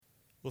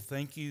Well,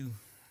 thank you,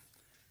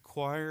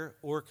 choir,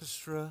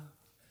 orchestra.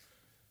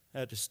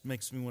 That just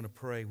makes me want to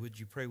pray. Would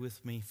you pray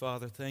with me?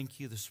 Father, thank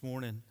you this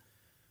morning.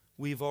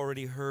 We've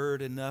already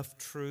heard enough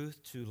truth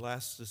to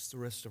last us the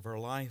rest of our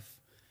life.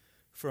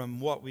 From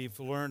what we've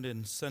learned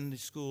in Sunday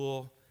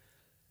school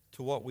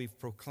to what we've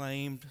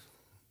proclaimed,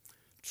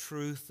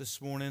 truth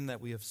this morning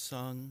that we have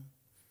sung.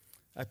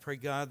 I pray,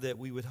 God, that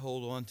we would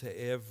hold on to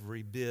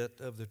every bit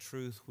of the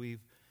truth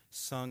we've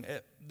sung.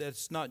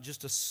 That's not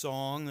just a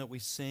song that we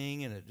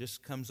sing and it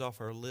just comes off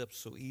our lips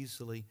so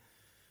easily,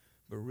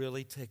 but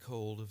really take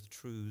hold of the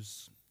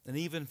truths. And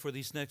even for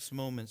these next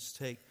moments,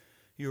 take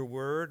your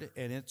word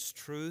and its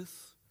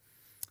truth.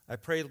 I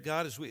pray,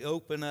 God, as we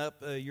open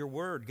up your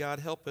word, God,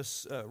 help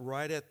us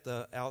right at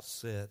the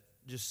outset.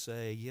 Just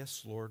say,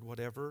 yes, Lord,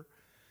 whatever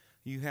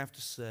you have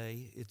to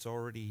say, it's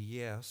already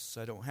yes.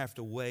 I don't have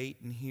to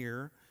wait and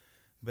hear,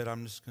 but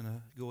I'm just going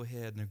to go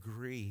ahead and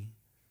agree.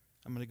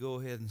 I'm going to go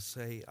ahead and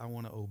say, I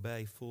want to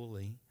obey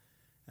fully.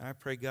 And I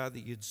pray, God, that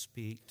you'd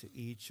speak to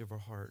each of our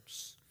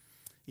hearts.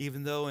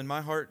 Even though in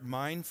my heart and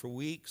mind for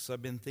weeks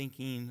I've been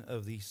thinking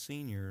of these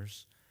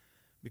seniors,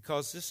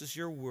 because this is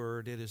your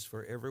word, it is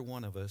for every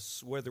one of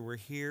us. Whether we're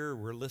here, or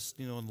we're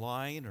listening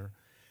online, or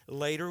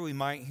later we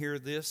might hear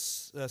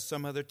this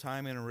some other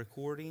time in a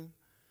recording,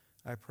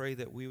 I pray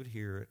that we would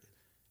hear it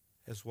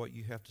as what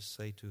you have to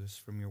say to us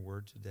from your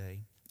word today.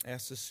 I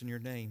ask this in your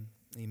name.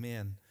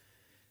 Amen.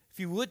 If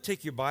you would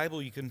take your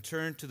Bible, you can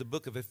turn to the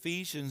book of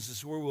Ephesians. This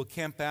is where we'll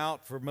camp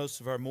out for most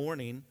of our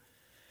morning.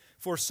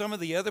 For some of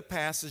the other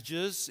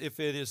passages, if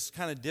it is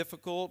kind of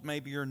difficult,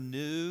 maybe you're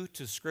new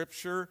to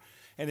Scripture,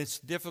 and it's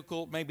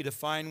difficult maybe to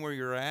find where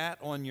you're at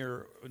on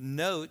your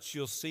notes,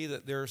 you'll see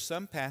that there are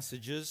some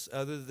passages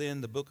other than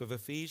the book of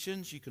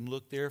Ephesians. You can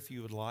look there if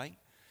you would like.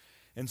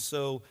 And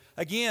so,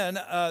 again,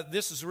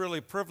 this is really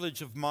a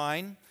privilege of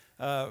mine.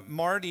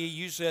 Marty,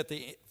 usually at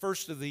the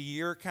first of the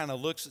year, kind of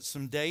looks at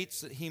some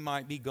dates that he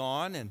might be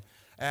gone and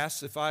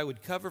asks if I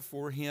would cover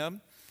for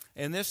him.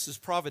 And this is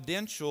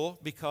providential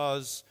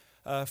because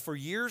for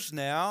years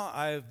now,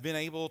 I've been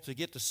able to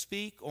get to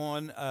speak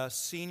on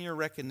Senior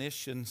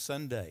Recognition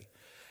Sunday.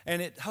 And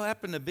it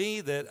happened to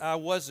be that I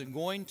wasn't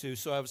going to,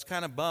 so I was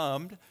kind of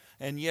bummed.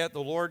 And yet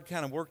the Lord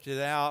kind of worked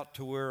it out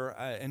to where,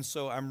 and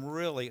so I'm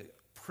really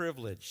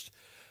privileged.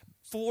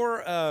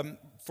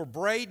 For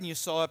Braden, you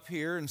saw up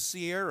here, and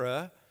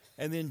Sierra,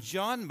 and then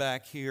John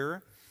back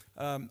here,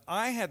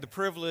 I had the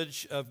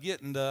privilege of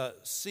getting to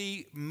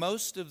see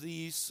most of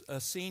these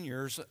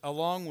seniors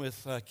along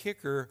with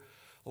Kicker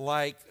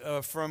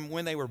from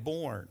when they were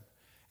born.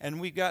 And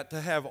we got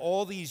to have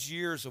all these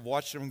years of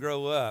watching them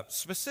grow up.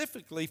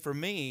 Specifically for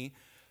me,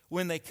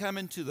 when they come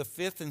into the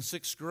 5th and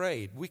 6th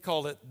grade, we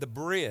call it the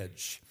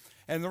bridge.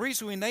 And the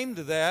reason we named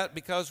it that,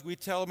 because we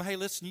tell them, hey,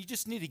 listen, you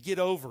just need to get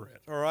over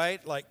it, all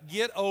right? Like,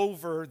 get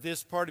over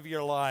this part of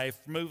your life,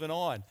 moving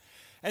on.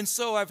 And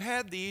so I've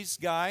had these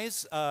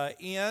guys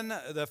in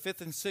the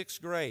 5th and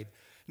 6th grade.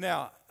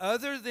 Now,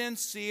 other than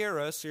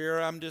Sierra,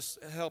 I'm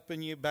just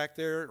helping you back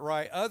there,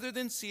 right? Other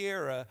than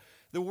Sierra,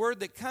 the word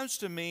that comes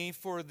to me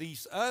for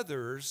these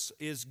others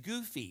is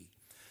goofy.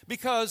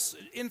 Because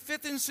in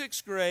 5th and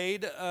 6th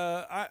grade,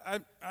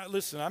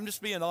 listen, I'm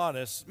just being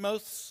honest.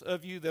 Most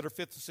of you that are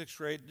 5th and 6th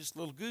grade, just a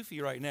little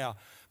goofy right now.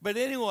 But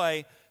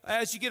anyway,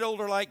 as you get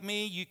older like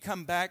me, you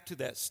come back to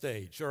that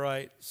stage, all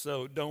right?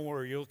 So don't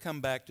worry, you'll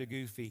come back to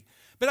goofy.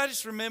 But I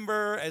just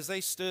remember as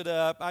they stood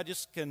up, I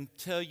just can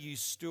tell you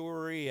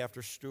story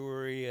after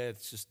story.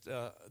 It's just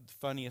the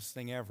funniest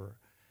thing ever.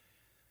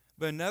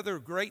 But another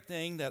great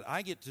thing that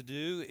I get to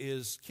do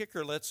is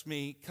Kicker lets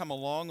me come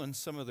along on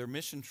some of their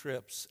mission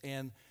trips.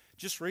 And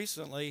just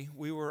recently,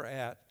 we were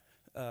at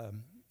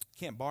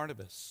Camp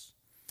Barnabas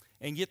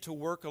and get to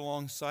work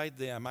alongside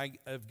them.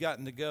 I've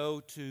gotten to go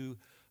to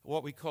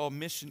what we call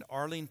Mission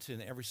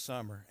Arlington every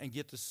summer and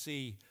get to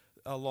see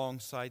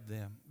alongside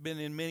them. Been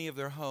in many of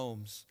their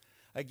homes.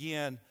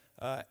 Again,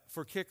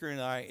 for Kicker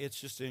and I,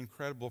 it's just an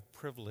incredible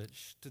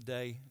privilege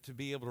today to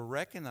be able to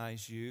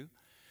recognize you.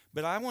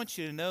 But I want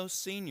you to know,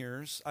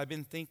 seniors, I've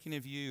been thinking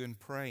of you and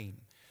praying.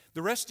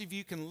 The rest of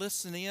you can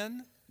listen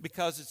in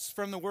because it's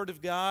from the Word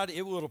of God.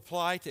 It will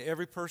apply to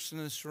every person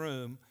in this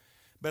room.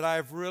 But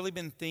I've really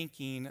been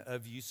thinking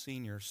of you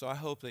seniors, so I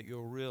hope that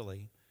you'll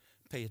really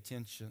pay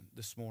attention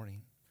this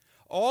morning.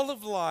 All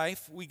of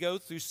life, we go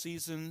through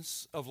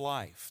seasons of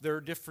life. There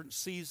are different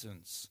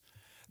seasons.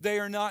 They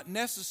are not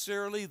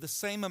necessarily the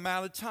same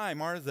amount of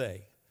time, are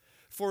they?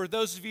 For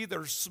those of you that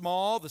are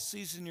small, the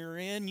season you're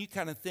in, you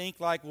kind of think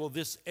like, will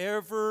this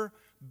ever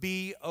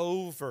be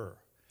over?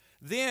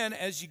 Then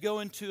as you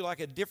go into like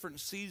a different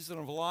season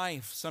of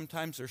life,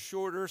 sometimes they're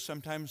shorter,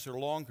 sometimes they're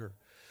longer.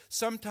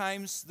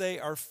 Sometimes they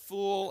are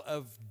full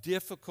of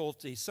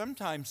difficulty.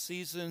 Sometimes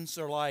seasons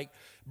are like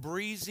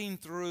breezing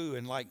through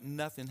and like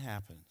nothing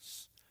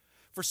happens.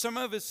 For some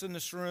of us in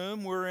this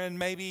room, we're in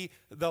maybe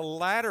the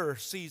latter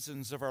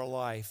seasons of our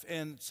life,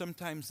 and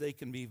sometimes they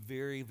can be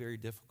very, very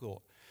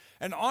difficult.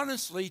 And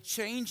honestly,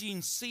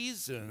 changing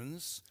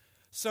seasons,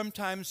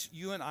 sometimes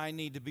you and I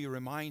need to be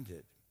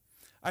reminded.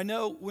 I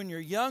know when you're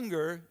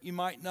younger, you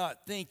might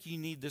not think you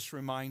need this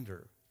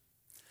reminder.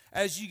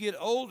 As you get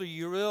older,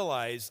 you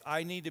realize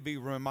I need to be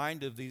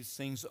reminded of these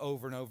things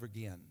over and over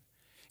again.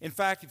 In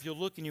fact, if you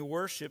look in your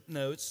worship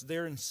notes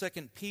there in 2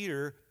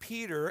 Peter,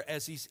 Peter,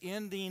 as he's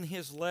ending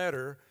his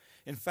letter,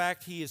 in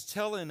fact, he is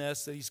telling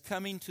us that he's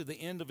coming to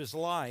the end of his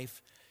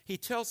life. He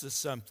tells us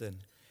something.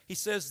 He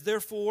says,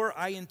 "Therefore,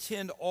 I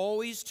intend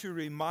always to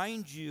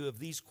remind you of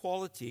these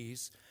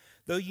qualities,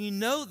 though you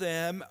know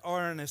them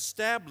are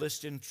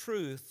established in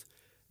truth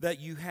that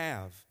you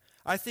have.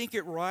 I think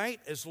it right,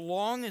 as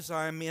long as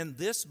I am in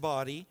this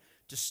body,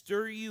 to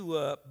stir you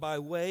up by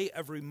way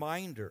of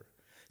reminder,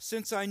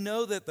 since I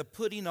know that the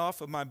putting off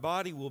of my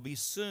body will be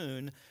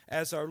soon,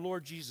 as our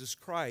Lord Jesus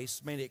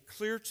Christ made it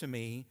clear to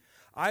me.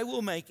 I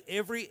will make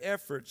every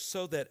effort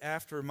so that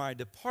after my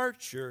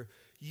departure,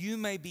 you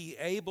may be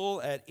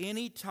able at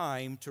any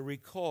time to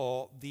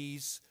recall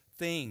these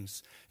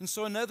things." And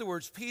so, in other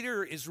words,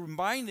 Peter is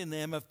reminding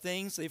them of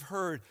things they've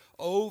heard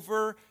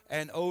over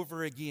and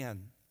over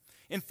again.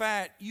 In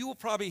fact, you will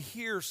probably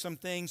hear some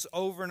things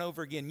over and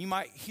over again. You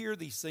might hear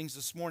these things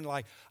this morning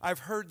like, I've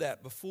heard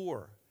that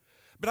before.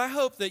 But I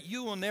hope that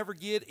you will never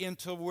get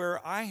into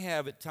where I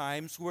have at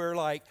times, where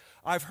like,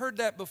 I've heard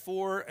that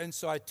before, and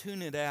so I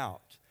tune it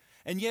out.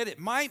 And yet it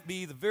might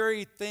be the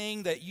very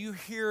thing that you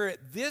hear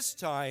at this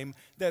time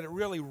that it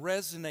really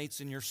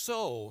resonates in your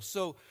soul.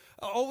 So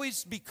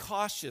always be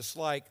cautious,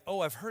 like,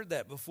 oh, I've heard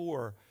that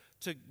before.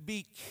 To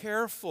be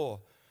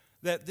careful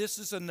that this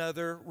is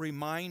another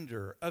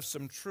reminder of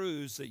some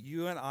truths that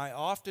you and I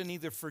often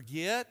either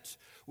forget,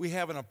 we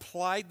haven't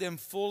applied them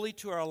fully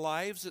to our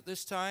lives at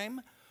this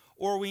time,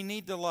 or we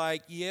need to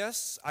like,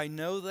 yes, I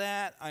know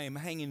that, I am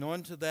hanging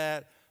on to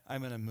that,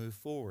 I'm going to move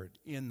forward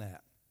in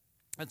that.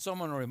 And so I'm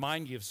going to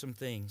remind you of some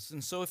things.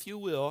 And so if you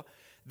will,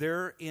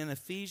 there in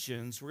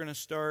Ephesians, we're going to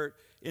start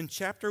in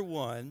chapter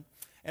 1.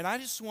 And I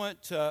just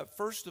want to,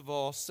 first of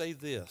all, say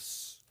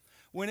this.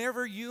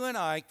 Whenever you and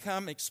I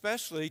come,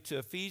 especially to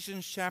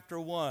Ephesians chapter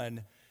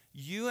 1,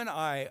 you and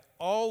I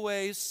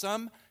always,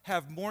 some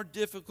have more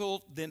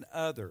difficult than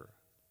other.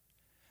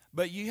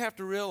 But you have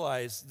to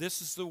realize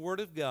this is the Word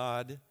of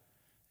God.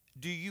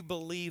 Do you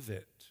believe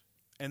it?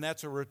 And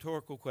that's a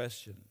rhetorical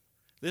question.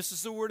 This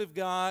is the Word of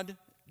God.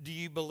 Do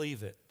you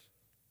believe it?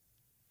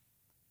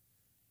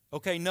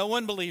 Okay, no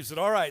one believes it.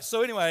 All right,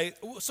 so anyway,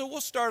 so we'll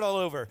start all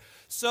over.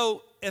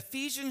 So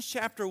Ephesians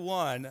chapter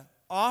 1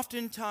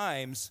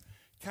 oftentimes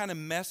kind of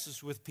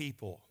messes with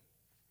people.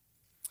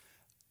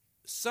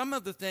 Some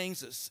of the things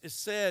that is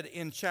said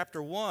in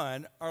chapter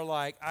 1 are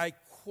like, I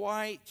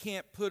quite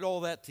can't put all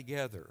that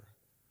together.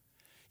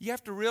 You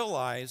have to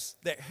realize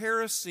that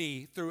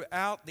heresy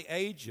throughout the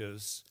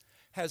ages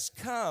has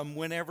come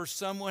whenever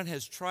someone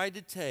has tried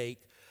to take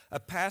a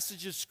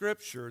passage of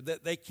Scripture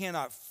that they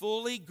cannot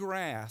fully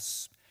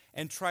grasp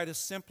and try to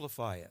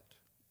simplify it.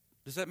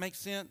 Does that make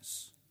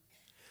sense?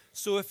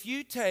 So if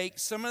you take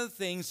some of the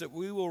things that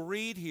we will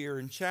read here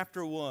in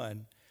chapter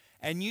 1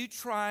 and you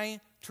try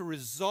to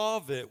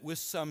resolve it with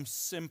some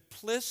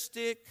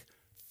simplistic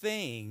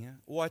thing,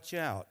 watch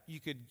out.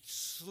 You could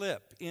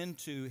slip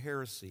into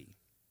heresy.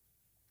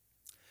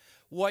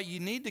 What you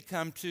need to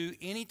come to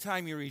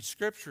anytime you read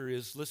Scripture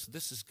is, listen,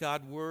 this is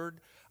God's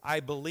Word. I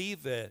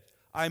believe it.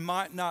 I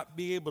might not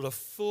be able to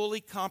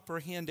fully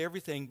comprehend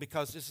everything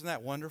because isn't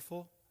that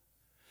wonderful?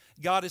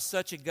 God is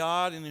such a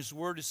God and His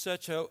Word is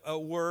such a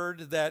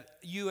Word that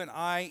you and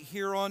I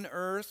here on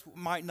earth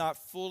might not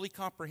fully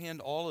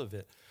comprehend all of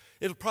it.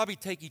 It'll probably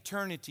take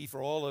eternity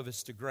for all of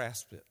us to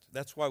grasp it.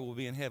 That's why we'll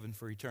be in heaven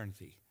for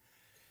eternity.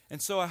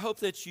 And so I hope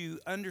that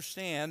you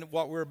understand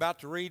what we're about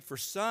to read. For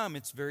some,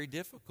 it's very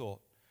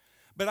difficult.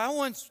 But I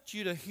want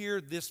you to hear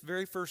this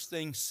very first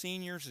thing,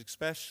 seniors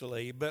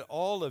especially, but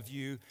all of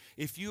you,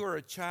 if you are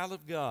a child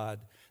of God,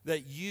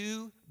 that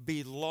you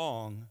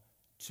belong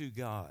to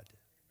God.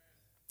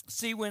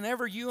 See,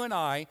 whenever you and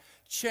I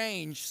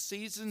change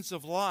seasons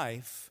of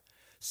life,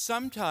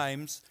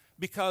 sometimes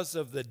because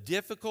of the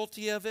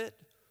difficulty of it,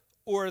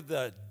 or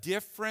the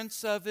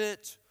difference of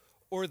it,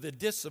 or the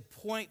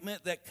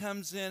disappointment that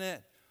comes in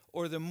it,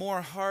 or the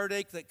more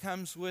heartache that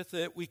comes with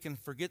it, we can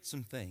forget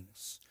some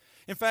things.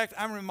 In fact,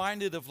 I'm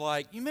reminded of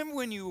you remember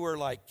when you were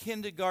like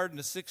kindergarten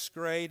to 6th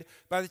grade?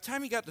 By the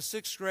time you got to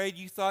 6th grade,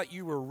 you thought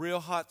you were real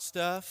hot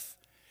stuff.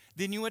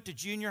 Then you went to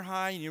junior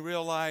high and you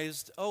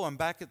realized, oh, I'm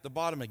back at the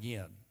bottom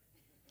again.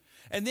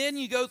 And then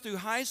you go through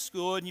high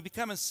school and you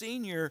become a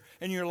senior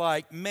and you're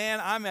like, man,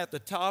 I'm at the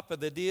top of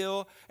the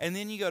deal. And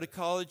then you go to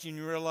college and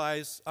you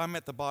realize I'm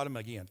at the bottom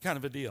again, kind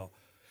of a deal.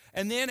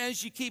 And then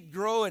as you keep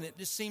growing, it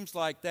just seems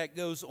like that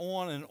goes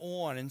on and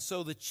on. And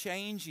so the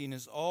changing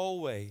is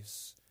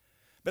always.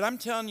 But I'm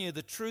telling you,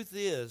 the truth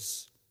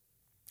is,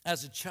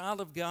 as a child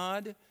of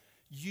God,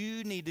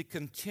 you need to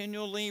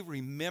continually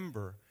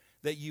remember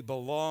that you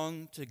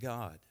belong to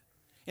God.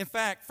 In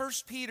fact, 1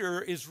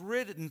 Peter is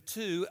written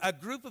to a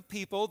group of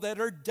people that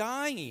are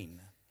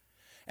dying.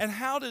 And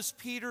how does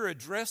Peter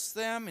address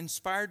them,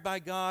 inspired by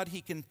God?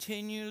 He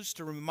continues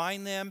to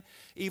remind them,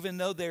 even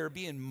though they are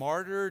being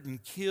martyred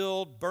and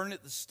killed, burned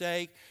at the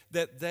stake,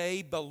 that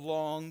they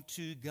belong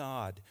to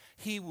God.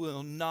 He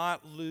will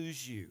not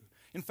lose you.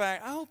 In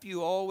fact, I hope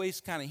you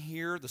always kind of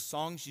hear the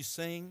songs you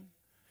sing.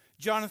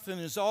 Jonathan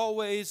is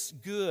always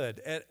good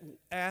at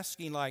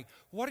asking, like,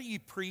 what are you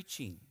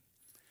preaching?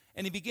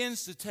 And he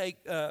begins to take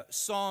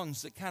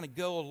songs that kind of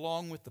go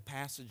along with the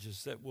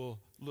passages that we'll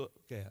look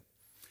at.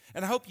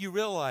 And I hope you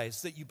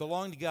realize that you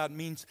belong to God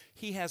means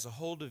He has a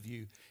hold of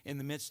you in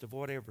the midst of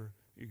whatever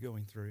you're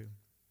going through.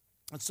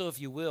 And so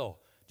if you will,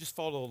 just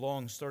follow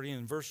along starting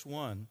in verse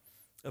 1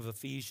 of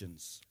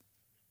Ephesians.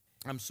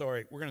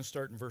 We're going to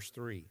start in verse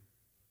 3.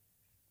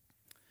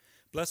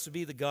 Blessed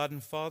be the God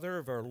and Father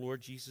of our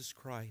Lord Jesus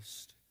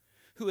Christ,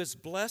 who has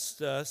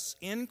blessed us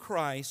in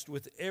Christ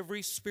with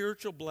every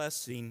spiritual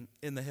blessing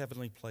in the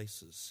heavenly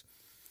places.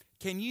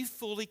 Can you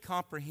fully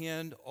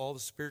comprehend all the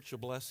spiritual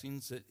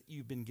blessings that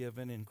you've been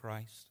given in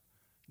Christ?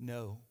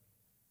 No.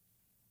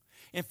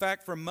 In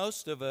fact, for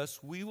most of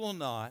us, we will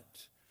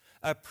not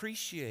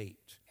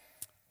appreciate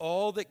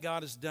all that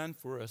God has done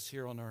for us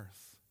here on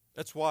earth.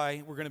 That's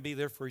why we're going to be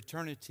there for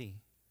eternity.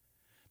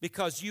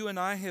 Because you and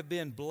I have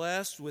been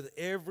blessed with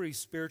every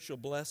spiritual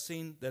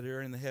blessing that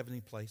are in the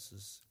heavenly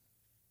places.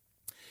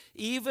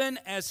 Even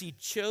as He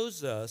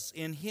chose us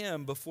in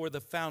Him before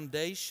the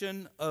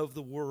foundation of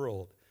the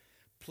world.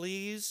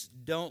 Please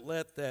don't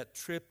let that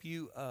trip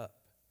you up.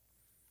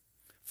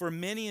 For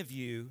many of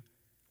you,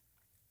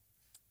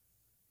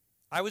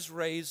 I was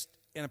raised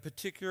in a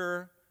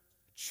particular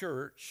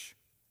church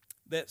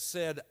that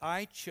said,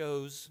 I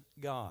chose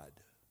God.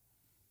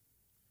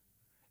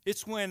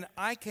 It's when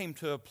I came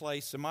to a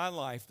place in my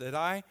life that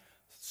I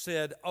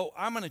said,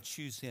 I'm going to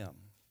choose Him.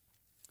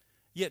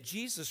 Yet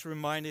Jesus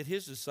reminded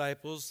His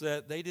disciples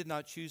that they did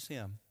not choose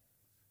Him.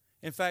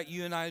 In fact,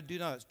 you and I do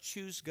not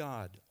choose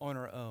God on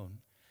our own.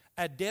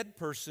 A dead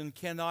person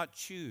cannot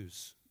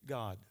choose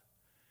God.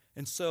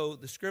 And so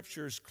the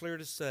Scripture is clear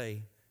to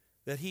say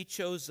that He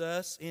chose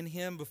us in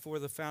Him before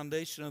the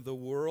foundation of the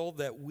world,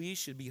 that we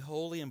should be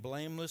holy and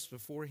blameless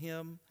before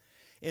Him.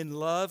 In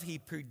love, He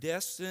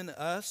predestined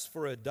us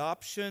for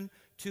adoption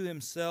to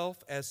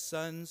Himself as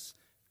sons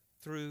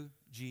through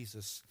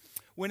Jesus.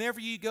 Whenever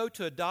you go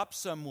to adopt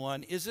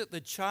someone, is it the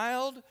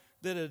child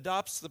that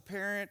adopts the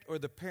parent or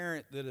the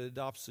parent that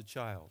adopts the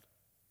child?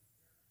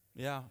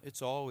 Yeah,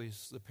 it's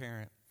always the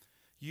parent.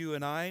 You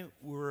and I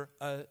were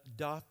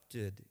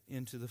adopted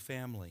into the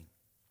family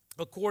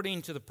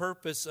according to the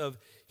purpose of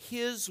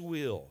His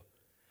will,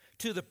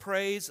 to the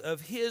praise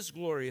of His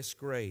glorious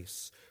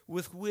grace,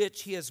 with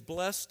which He has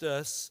blessed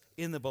us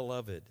in the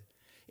Beloved.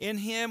 In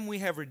Him we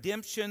have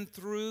redemption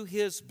through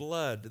His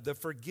blood, the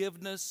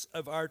forgiveness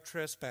of our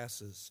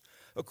trespasses,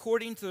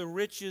 according to the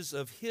riches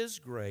of His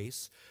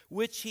grace,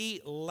 which He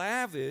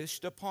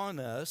lavished upon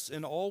us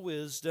in all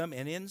wisdom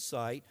and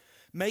insight,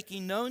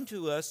 making known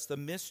to us the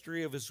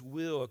mystery of His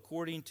will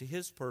according to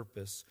His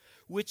purpose,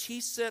 which He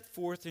set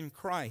forth in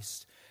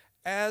Christ,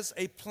 as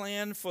a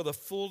plan for the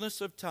fullness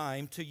of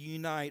time to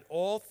unite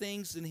all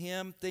things in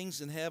Him,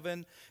 things in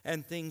heaven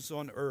and things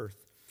on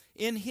earth.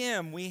 In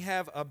Him we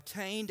have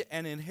obtained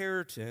an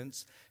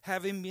inheritance,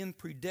 having been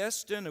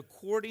predestined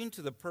according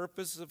to the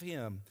purpose of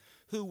Him,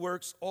 who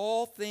works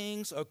all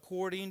things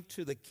according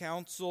to the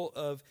counsel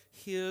of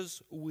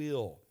His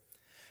will.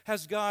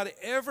 Has God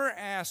ever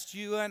asked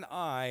you and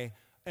I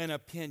an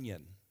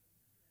opinion?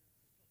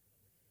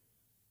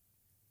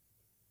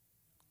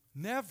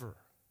 Never.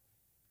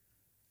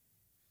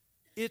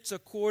 It's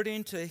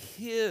according to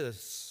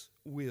His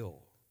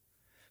will,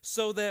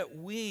 so that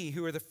we,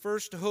 who are the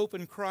first to hope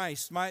in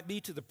Christ, might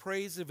be to the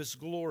praise of His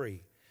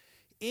glory.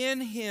 In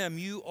Him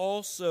you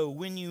also,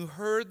 when you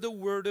heard the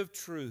word of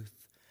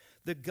truth,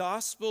 the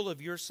gospel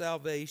of your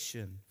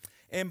salvation,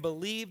 and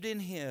believed in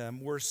Him,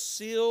 were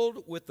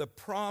sealed with the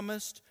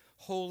promised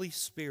Holy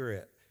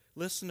Spirit.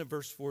 Listen to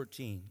verse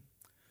 14.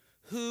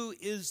 Who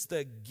is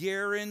the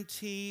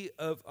guarantee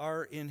of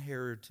our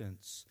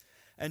inheritance,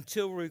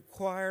 until we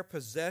acquire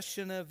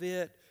possession of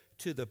it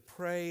to the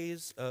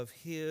praise of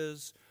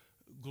His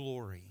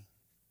glory.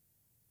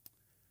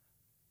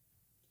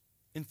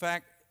 In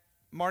fact,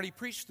 Marty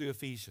preached through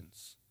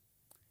Ephesians.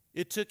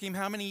 It took him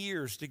how many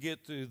years to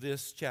get through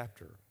this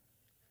chapter?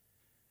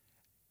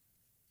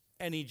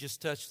 And he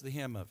just touched the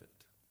hem of it.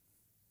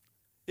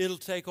 It'll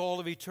take all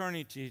of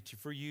eternity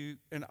for you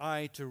and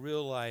I to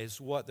realize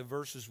what the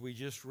verses we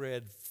just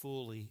read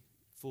fully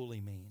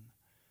mean.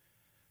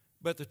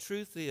 But the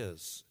truth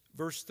is,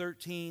 verse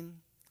 13,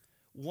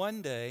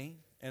 one day,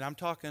 and I'm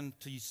talking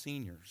to you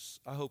seniors,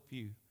 I hope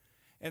you,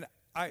 and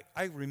I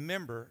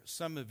remember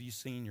some of you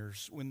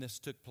seniors when this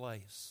took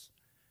place,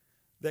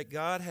 that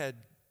God had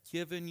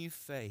given you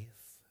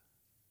faith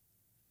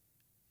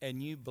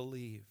and you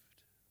believed.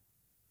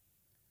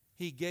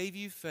 He gave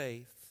you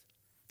faith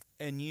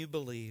and you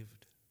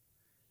believed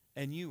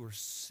and you were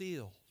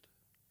sealed,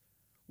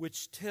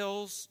 which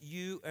tells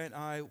you and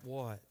I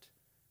what?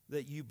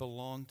 That you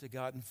belong to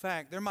God. In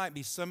fact, there might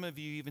be some of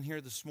you even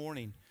here this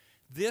morning.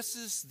 This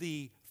is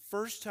the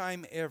first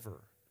time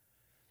ever,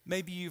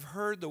 maybe you've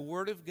heard the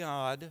Word of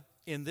God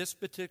in this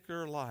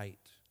particular light,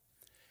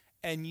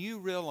 and you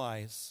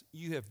realize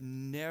you have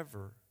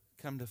never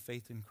come to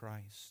faith in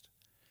Christ.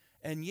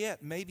 And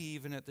yet, maybe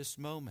even at this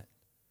moment,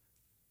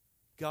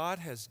 God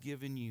has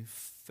given you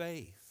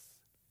faith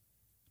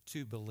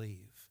to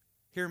believe.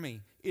 Hear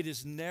me, it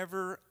is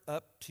never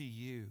up to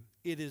you.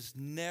 It is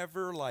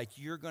never like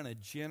you're going to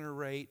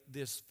generate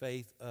this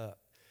faith up.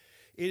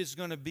 It is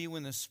going to be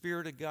when the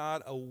Spirit of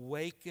God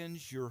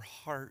awakens your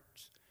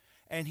heart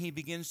and He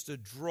begins to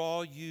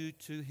draw you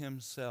to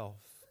Himself,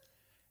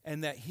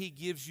 and that He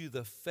gives you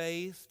the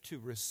faith to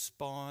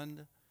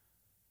respond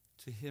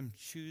to Him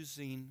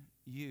choosing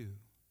you.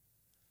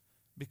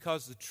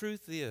 Because the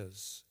truth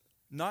is,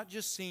 not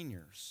just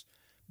seniors,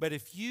 but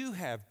if you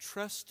have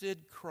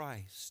trusted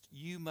Christ,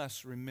 you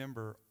must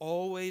remember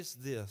always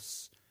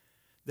this,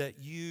 that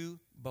you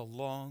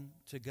belong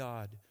to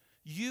God.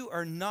 You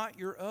are not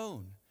your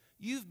own.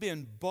 You've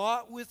been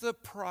bought with a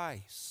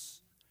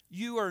price.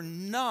 You are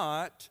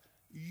not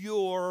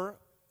your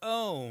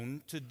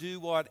own to do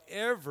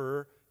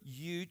whatever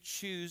you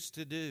choose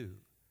to do.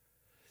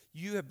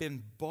 You have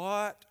been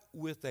bought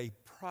with a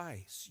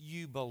price.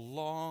 You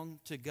belong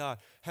to God.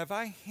 Have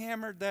I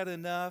hammered that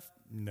enough?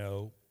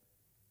 No.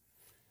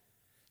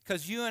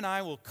 Because you and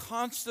I will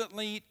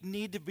constantly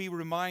need to be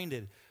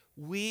reminded,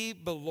 we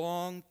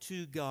belong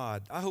to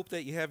God. I hope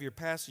that you have your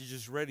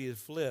passages ready to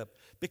flip,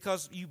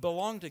 because you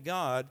belong to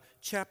God.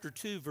 Chapter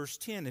 2, verse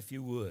 10, if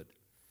you would,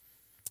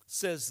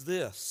 says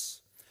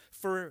this,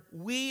 "For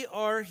we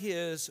are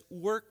His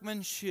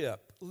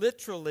workmanship,"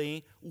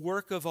 literally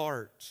work of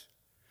art.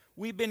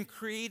 "We've been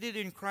created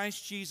in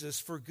Christ Jesus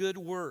for good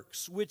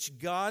works, which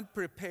God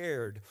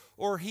prepared,"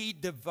 or He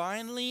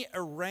divinely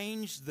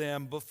arranged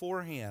them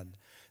beforehand,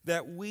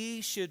 "that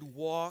we should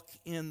walk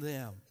in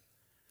them."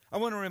 I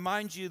want to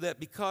remind you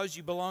that because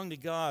you belong to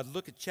God,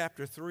 look at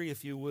chapter 3,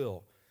 if you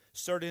will,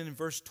 starting in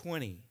verse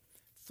 20.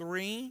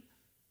 3,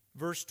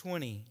 verse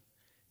 20.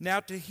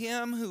 "Now to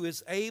Him who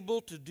is able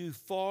to do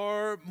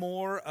far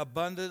more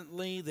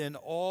abundantly than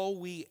all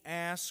we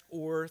ask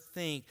or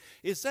think."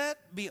 Is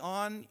that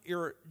beyond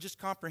your just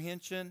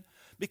comprehension?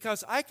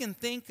 Because I can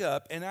think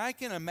up and I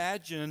can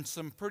imagine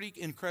some pretty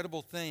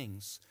incredible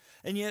things.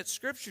 And yet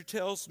Scripture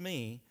tells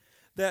me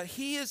that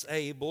He is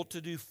able to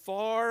do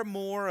far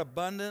more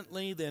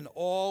abundantly than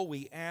all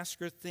we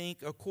ask or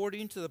think,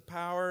 according to the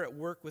power at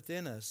work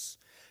within us.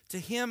 To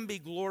Him be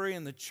glory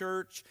in the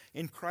church,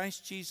 in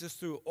Christ Jesus,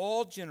 through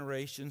all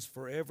generations,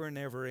 forever and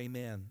ever.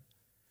 Amen.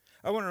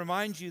 I want to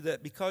remind you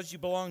that because you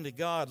belong to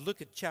God, look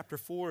at chapter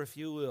 4, if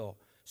you will,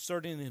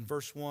 starting in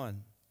verse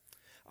 1.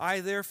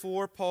 "I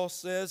therefore," Paul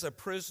says, "a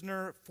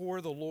prisoner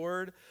for the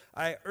Lord,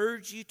 I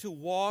urge you to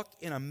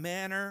walk in a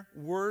manner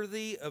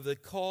worthy of the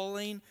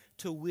calling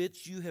to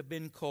which you have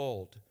been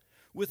called,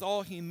 with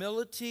all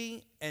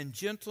humility and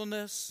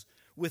gentleness,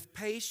 with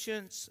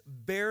patience,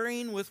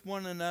 bearing with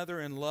one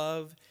another in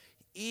love,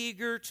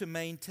 eager to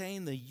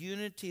maintain the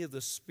unity of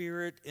the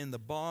Spirit in the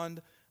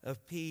bond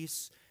of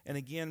peace." And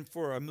again,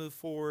 before I move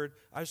forward,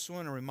 I just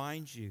want to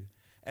remind you,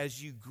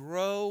 as you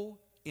grow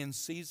in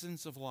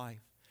seasons of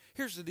life,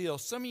 here's the deal.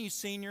 Some of you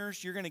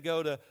seniors, you're going to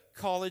go to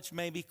college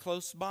maybe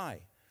close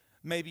by.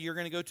 Maybe you're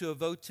going to go to a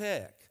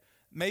VOTEC.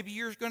 Maybe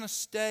you're going to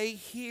stay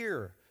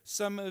here.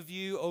 Some of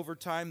you, over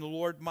time, the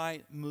Lord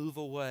might move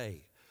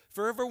away.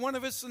 For every one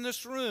of us in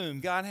this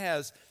room, God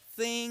has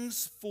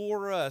things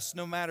for us,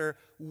 no matter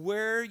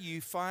where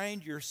you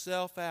find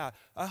yourself at.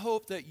 I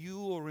hope that you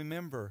will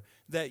remember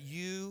that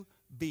you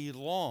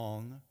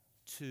belong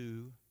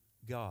to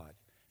God.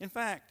 In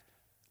fact,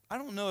 I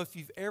don't know if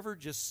you've ever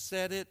just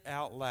said it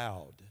out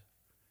loud.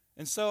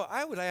 And so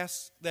I would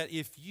ask that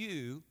if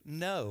you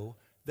know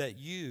that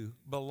you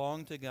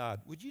belong to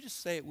God, would you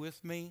just say it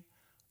with me?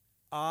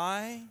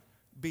 I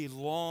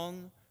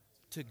belong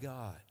to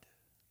God.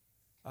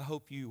 I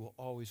hope you will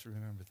always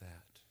remember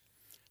that.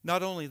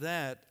 Not only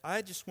that,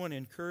 I just want to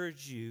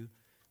encourage you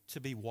to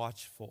be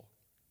watchful.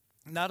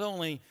 Not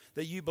only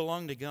that you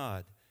belong to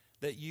God,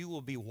 that you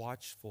will be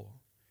watchful.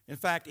 In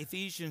fact,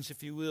 Ephesians,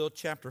 if you will,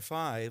 chapter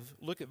 5,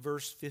 look at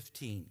verse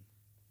 15.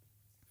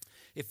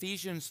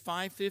 Ephesians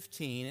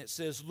 5:15, it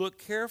says, "Look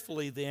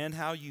carefully then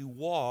how you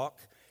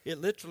walk." It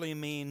literally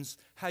means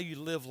how you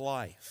live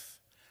life,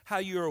 how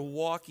you are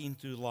walking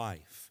through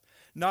life.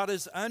 "Not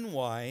as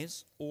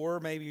unwise,"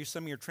 or maybe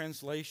some of your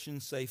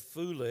translations say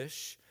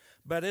foolish,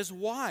 "but as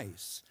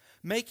wise,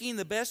 making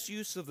the best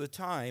use of the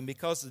time,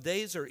 because the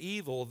days are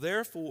evil.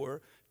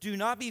 Therefore, do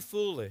not be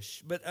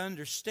foolish, but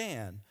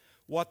understand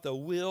what the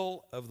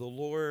will of the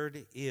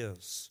Lord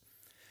is."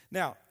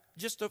 Now,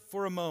 just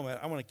for a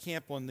moment, I want to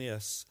camp on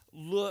this.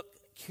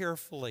 Look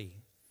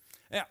carefully.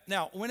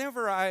 Now,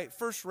 whenever I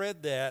first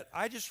read that,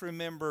 I just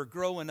remember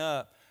growing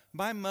up,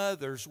 my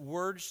mother's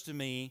words to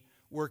me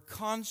were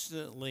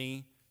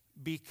constantly,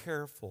 "Be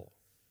careful.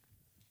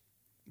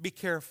 Be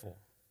careful."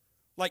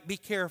 Like, be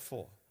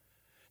careful.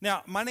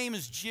 Now, my name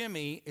is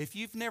Jimmy. If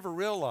you've never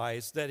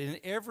realized that in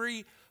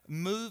every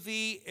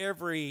movie,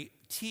 every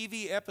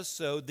TV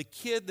episode, the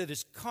kid that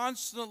is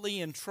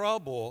constantly in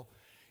trouble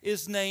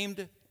is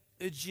named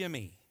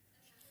Jimmy.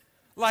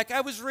 Like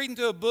I was reading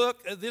through a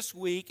book this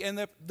week,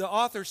 and the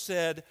author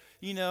said,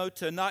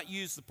 to not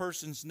use the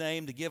person's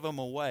name to give him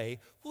away,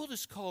 we'll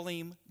just call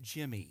him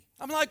Jimmy.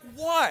 I'm like,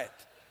 what?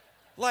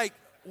 Like,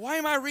 why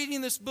am I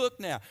reading this book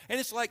now? And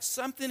it's like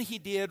something he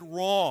did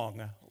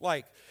wrong.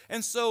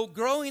 And so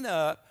growing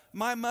up,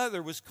 my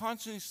mother was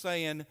constantly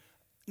saying,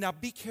 now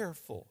be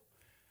careful.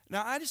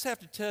 Now I just have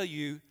to tell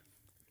you,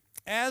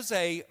 as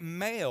a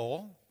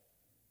male,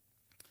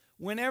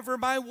 whenever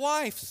my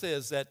wife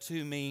says that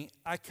to me,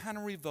 I kind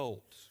of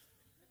revolt.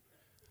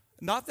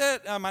 Not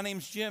that my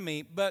name's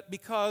Jimmy, but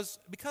because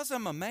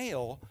I'm a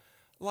male,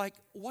 like,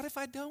 what if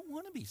I don't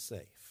want to be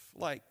safe?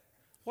 Like,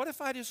 what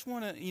if I just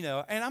want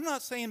to, and I'm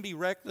not saying be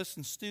reckless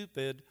and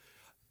stupid.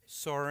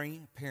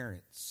 Sorry,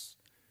 parents.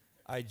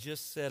 I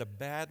just said a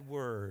bad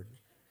word.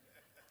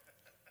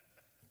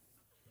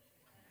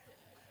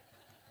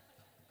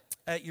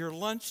 At your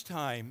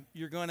lunchtime,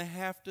 you're going to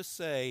have to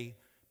say,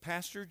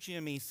 Pastor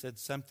Jimmy said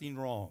something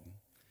wrong.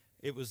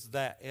 It was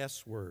that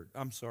S word.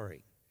 I'm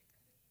sorry.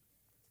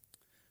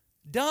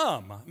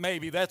 Dumb,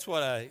 maybe that's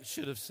what I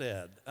should have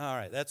said. All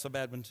right, that's a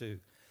bad one too.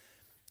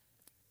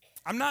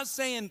 I'm not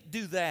saying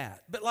do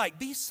that, but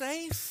be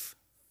safe.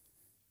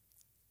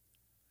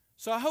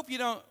 So I hope you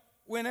don't,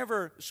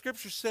 whenever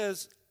Scripture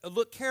says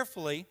look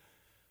carefully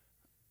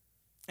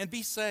and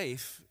be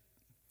safe,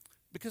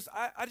 because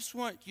I just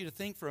want you to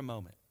think for a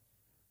moment.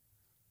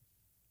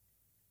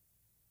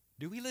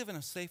 Do we live in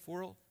a safe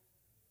world?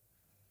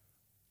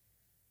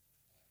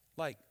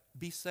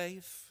 Be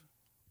safe?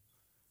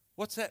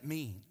 What's that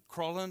mean?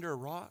 Crawl under a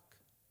rock?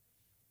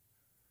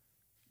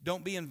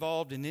 Don't be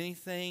involved in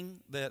anything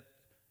that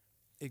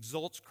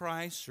exalts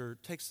Christ or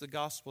takes the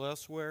gospel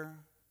elsewhere?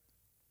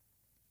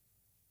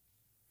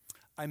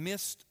 I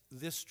missed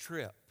this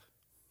trip.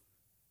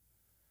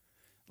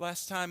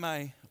 Last time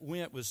I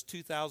went was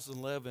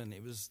 2011.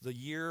 It was the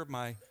year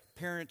my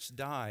parents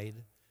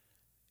died.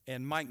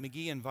 And Mike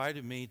McGee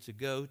invited me to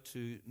go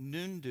to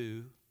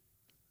Nundu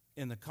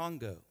in the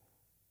Congo.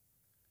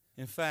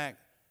 In fact,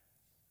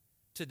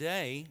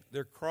 today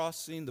they're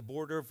crossing the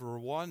border of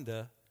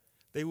Rwanda.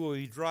 They will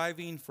be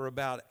driving for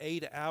about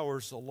 8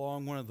 hours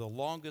along one of the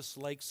longest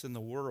lakes in the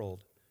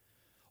world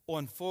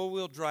on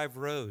four-wheel drive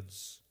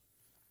roads.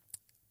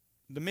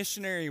 The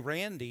missionary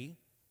Randy,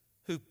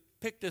 who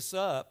picked us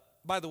up,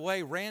 by the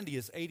way, Randy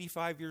is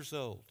 85 years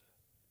old.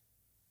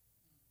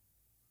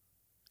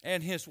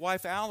 And his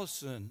wife,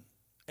 Allison,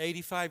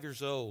 85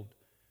 years old,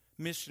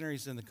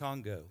 missionaries in the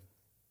Congo.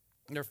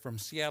 They're from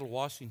Seattle,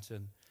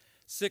 Washington.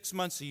 6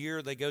 months a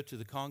year, they go to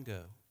the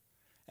Congo.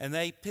 And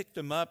they picked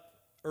them up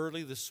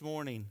early this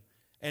morning.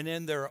 And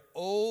in their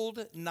old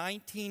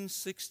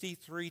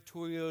 1963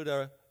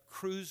 Toyota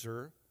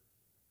Cruiser,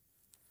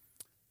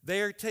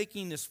 they are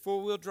taking this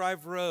four-wheel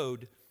drive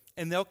road,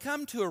 and they'll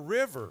come to a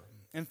river.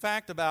 In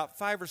fact, about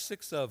 5 or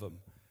 6 of them.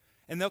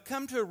 And they'll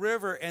come to a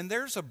river, and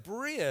there's a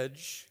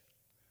bridge,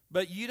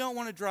 but you don't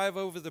want to drive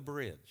over the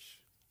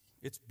bridge.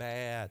 It's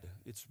bad.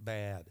 It's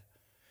bad.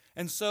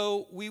 And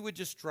so we would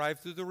just drive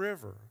through the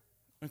river.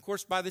 And of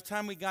course, by the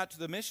time we got to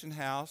the mission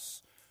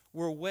house,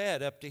 we're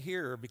wet up to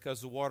here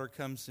because the water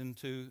comes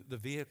into the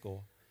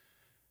vehicle.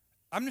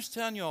 I'm just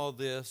telling you all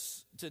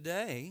this.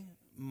 Today,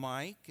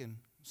 Mike and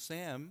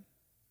Sam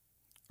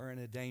are in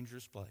a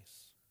dangerous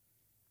place.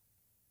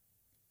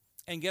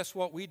 And guess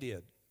what we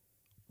did?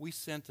 We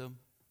sent them.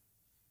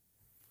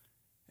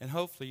 And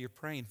hopefully you're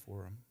praying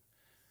for them.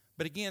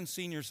 But again,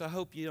 seniors, I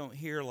hope you don't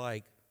hear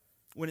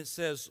when it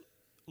says,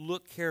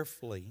 look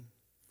carefully.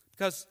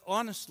 Because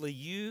honestly,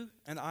 you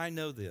and I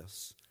know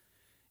this.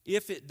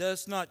 If it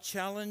does not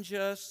challenge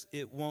us,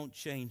 it won't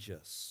change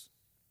us.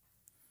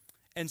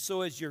 And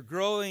so as you're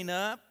growing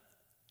up,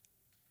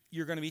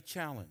 you're going to be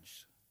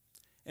challenged.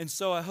 And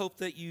so I hope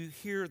that you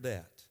hear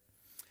that.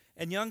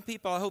 And young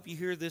people, I hope you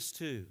hear this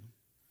too.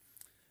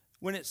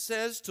 When it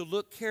says to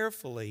look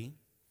carefully,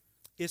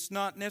 it's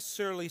not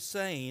necessarily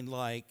saying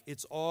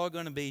it's all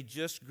going to be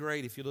just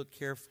great if you look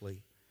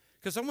carefully.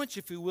 Because I want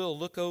you, if you will,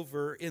 look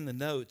over in the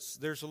notes.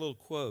 There's a little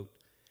quote.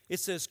 It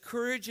says,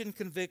 courage and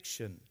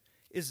conviction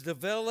is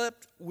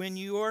developed when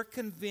you are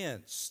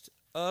convinced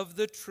of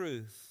the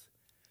truth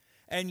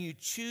and you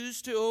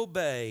choose to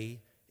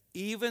obey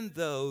even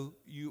though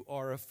you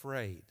are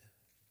afraid.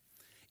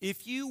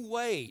 If you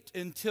wait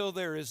until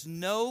there is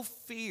no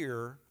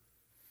fear,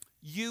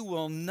 you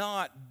will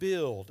not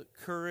build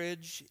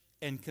courage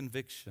and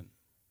conviction.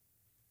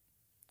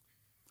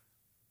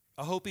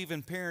 I hope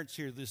even parents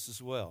hear this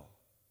as well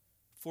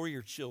for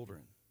your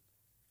children.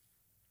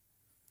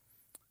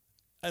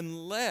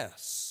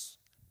 Unless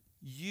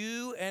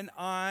you and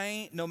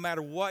I, no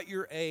matter what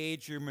your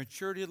age, your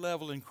maturity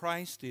level in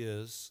Christ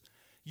is,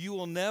 you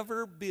will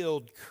never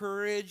build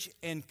courage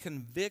and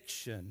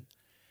conviction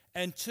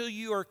until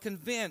you are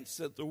convinced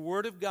that the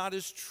Word of God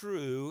is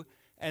true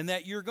and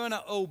that you're going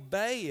to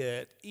obey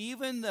it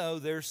even though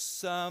there's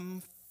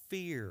some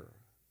fear.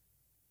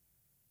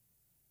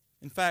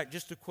 In fact,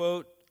 just to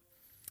quote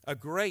a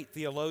great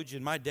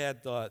theologian, my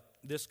dad thought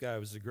this guy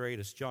was the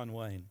greatest, John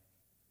Wayne.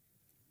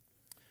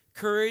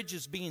 Courage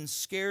is being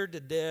scared to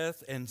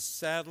death and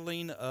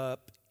saddling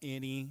up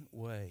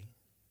anyway.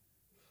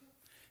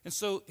 And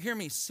so, hear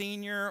me,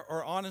 senior,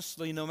 or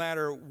honestly, no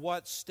matter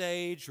what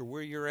stage or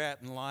where you're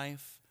at in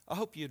life, I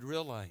hope you'd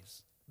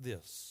realize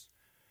this,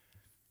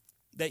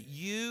 that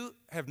you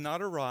have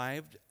not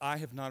arrived, I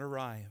have not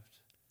arrived.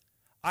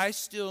 I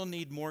still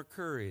need more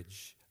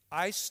courage.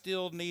 I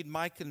still need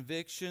my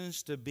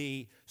convictions to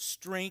be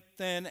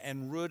strengthened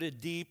and rooted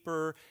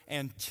deeper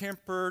and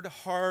tempered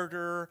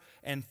harder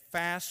and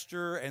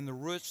faster, and the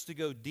roots to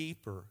go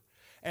deeper.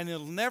 And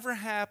it'll never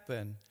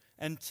happen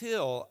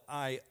until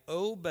I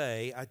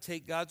obey, I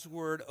take God's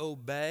word,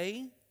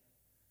 obey,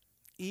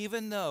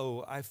 even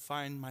though I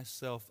find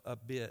myself a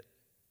bit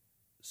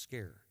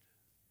scared.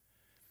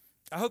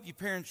 I hope you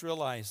parents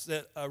realize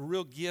that a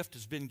real gift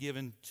has been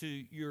given to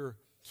your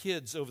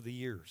kids over the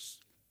years.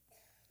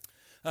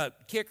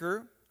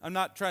 Kicker, I'm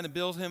not trying to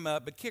build him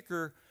up, but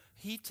Kicker,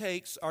 he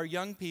takes our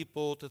young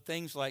people to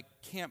things like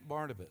Camp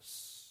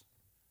Barnabas.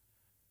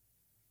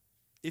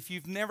 If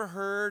you've never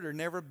heard or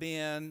never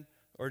been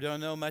or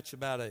don't know much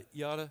about it,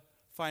 you ought to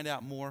find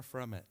out more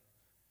from it.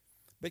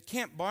 But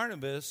Camp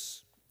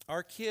Barnabas,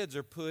 our kids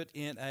are put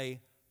in a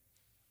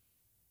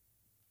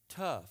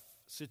tough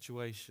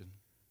situation.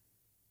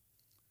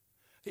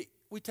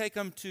 We take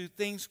them to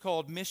things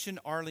called Mission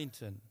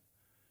Arlington,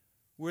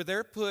 where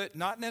they're put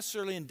not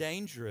necessarily in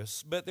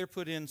dangerous, but they're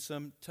put in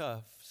some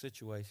tough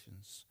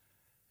situations.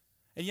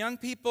 And young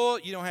people,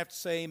 you don't have to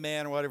say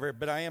amen or whatever,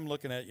 but I am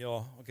looking at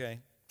y'all,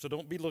 okay? So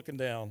don't be looking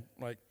down,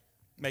 like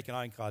making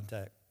eye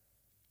contact.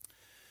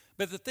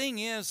 But the thing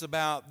is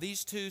about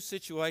these two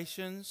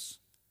situations,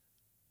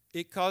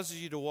 it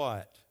causes you to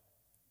what?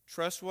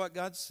 Trust what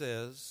God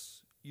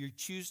says. You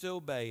choose to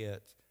obey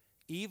it,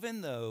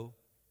 even though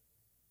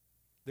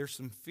there's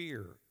some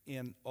fear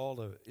in all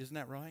of it. Isn't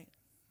that right?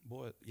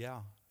 Boy,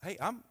 yeah. Hey,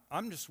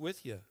 I'm just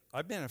with you.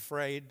 I've been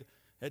afraid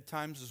at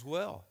times as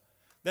well.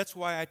 That's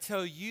why I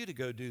tell you to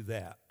go do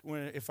that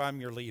if I'm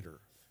your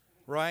leader,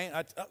 right?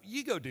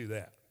 You go do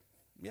that.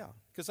 Yeah,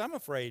 because I'm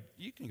afraid.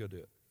 You can go do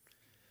it.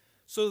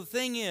 So the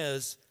thing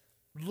is,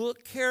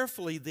 look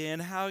carefully then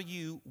how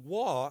you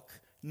walk,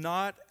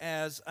 not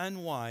as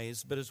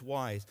unwise, but as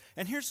wise.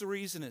 And here's the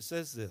reason it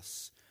says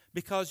this.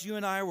 Because you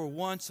and I were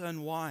once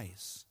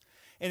unwise.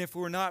 And if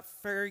we're not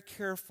very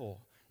careful,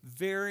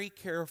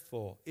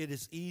 it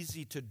is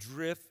easy to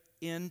drift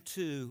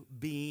into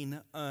being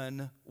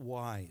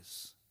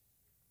unwise.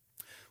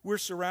 We're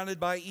surrounded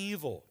by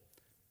evil.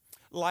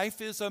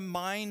 Life is a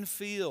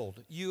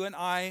minefield. You and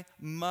I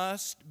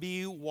must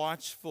be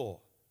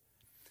watchful.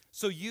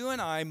 So you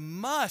and I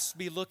must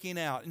be looking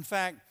out. In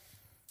fact,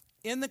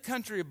 in the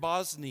country of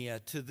Bosnia,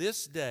 to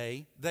this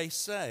day, they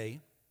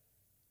say,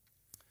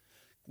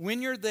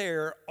 when you're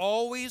there,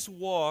 always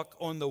walk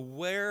on the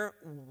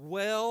well-worn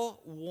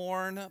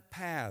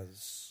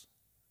paths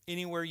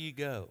anywhere you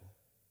go.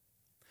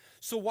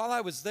 So while I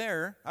was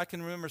there, I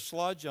can remember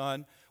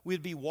Slajan,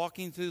 we'd be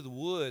walking through the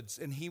woods,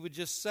 and he would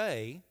just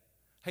say,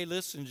 hey,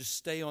 listen, just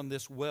stay on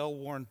this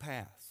well-worn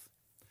path.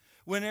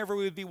 Whenever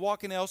we would be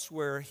walking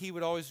elsewhere, he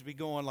would always be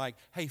going like,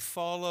 hey,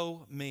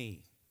 follow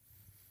me.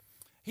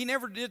 He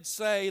never did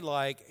say,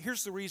 like,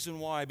 here's the reason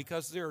why,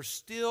 because there are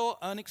still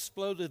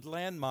unexploded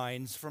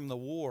landmines from the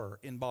war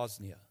in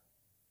Bosnia.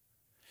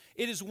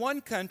 It is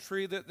one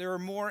country that there are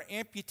more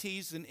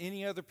amputees than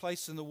any other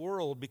place in the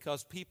world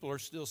because people are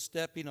still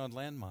stepping on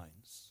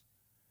landmines.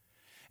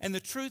 And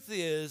the truth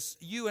is,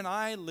 you and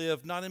I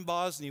live not in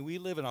Bosnia, we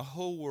live in a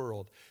whole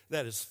world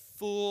that is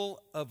full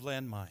of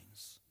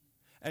landmines.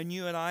 And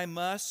you and I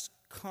must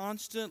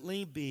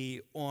constantly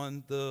be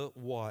on the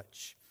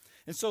watch.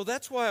 And so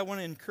that's why I want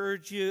to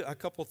encourage you a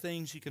couple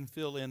things you can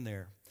fill in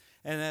there.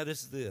 And that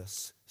is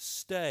this: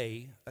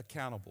 stay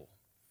accountable.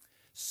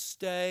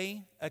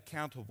 Stay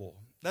accountable.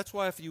 That's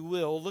why, if you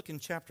will, look in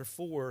chapter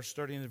 4,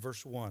 starting in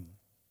verse 1.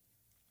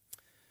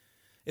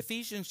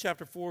 Ephesians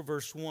chapter 4,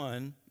 verse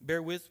 1.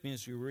 Bear with me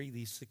as you read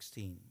these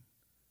 16.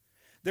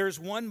 There is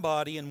one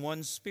body and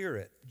one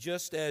spirit,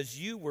 just as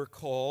you were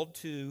called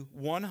to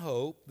one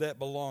hope that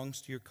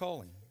belongs to your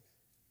calling.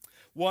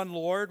 One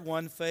Lord,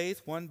 one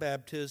faith, one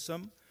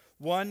baptism,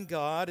 one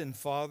God and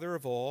Father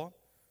of all,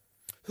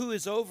 who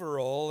is over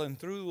all and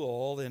through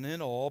all and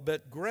in all,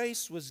 but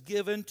grace was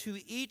given to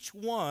each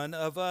one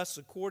of us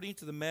according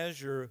to the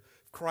measure of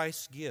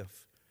Christ's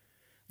gift.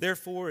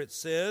 Therefore it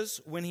says,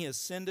 when he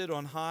ascended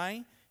on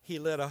high, he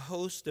led a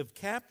host of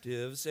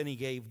captives and he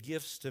gave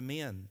gifts to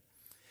men.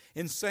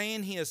 In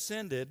saying he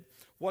ascended,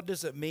 what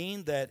does it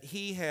mean? That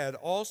he had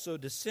also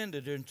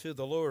descended into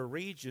the lower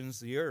regions,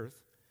 the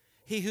earth.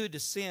 He who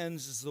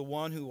descends is the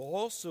one who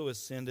also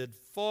ascended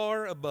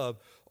far above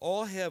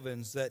all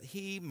heavens, that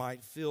he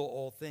might fill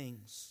all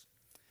things.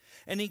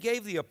 And he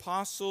gave the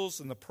apostles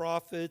and the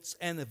prophets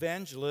and the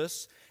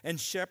evangelists and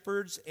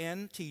shepherds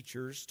and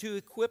teachers to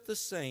equip the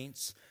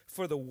saints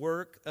for the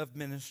work of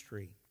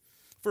ministry,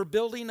 for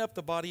building up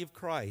the body of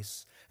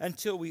Christ,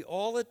 until we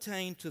all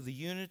attain to the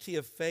unity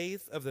of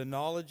faith of the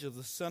knowledge of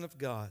the Son of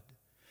God,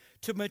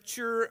 to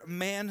mature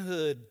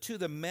manhood, to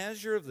the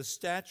measure of the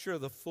stature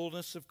of the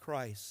fullness of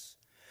Christ,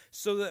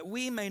 so that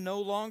we may no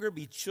longer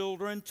be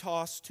children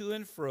tossed to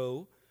and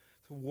fro,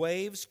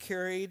 waves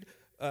carried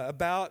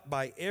about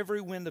by every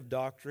wind of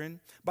doctrine,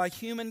 by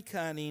human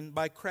cunning,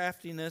 by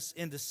craftiness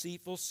and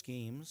deceitful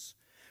schemes.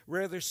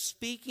 Rather,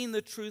 speaking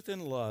the truth in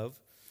love,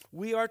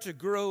 we are to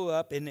grow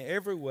up in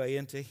every way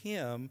into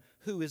Him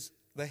who is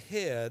the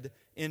head,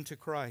 into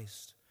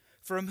Christ,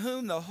 from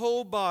whom the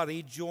whole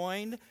body,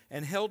 joined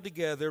and held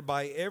together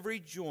by every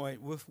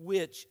joint with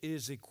which it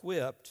is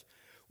equipped,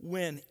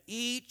 when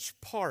each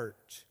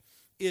part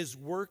is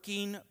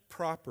working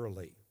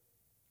properly,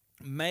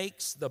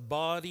 makes the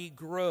body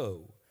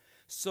grow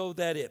so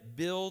that it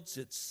builds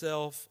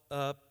itself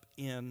up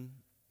in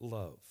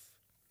love.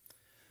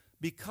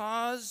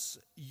 Because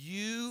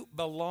you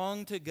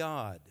belong to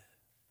God,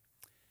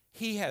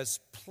 He has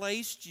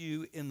placed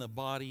you in the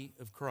body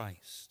of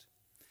Christ.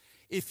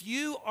 If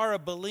you are a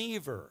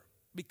believer,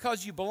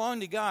 because you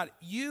belong to God,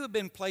 you have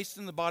been placed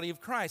in the body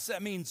of Christ.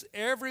 That means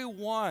every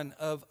one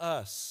of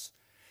us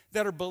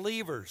that are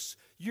believers,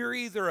 you're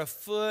either a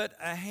foot,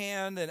 a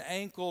hand, an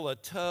ankle, a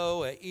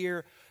toe, an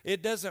ear.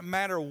 It doesn't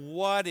matter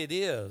what it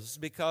is,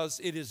 because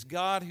it is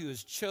God who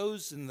has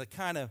chosen the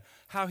kind of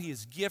how He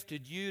has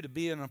gifted you to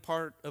be in a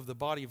part of the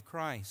body of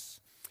Christ.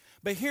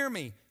 But hear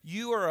me,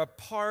 you are a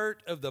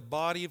part of the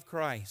body of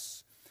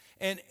Christ.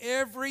 And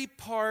every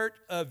part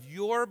of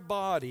your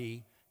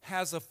body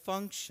has a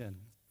function.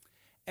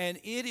 And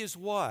it is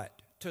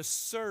what? To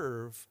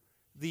serve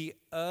the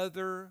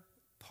other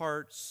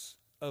parts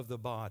of the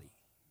body.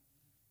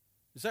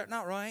 Is that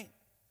not right?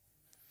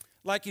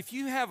 Like if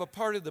you have a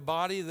part of the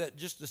body that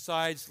just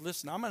decides,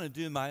 listen, I'm going to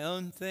do my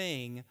own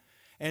thing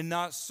and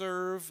not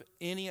serve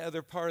any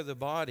other part of the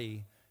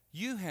body,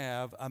 you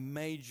have a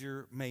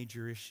major,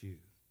 major issue.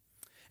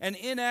 An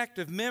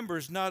inactive member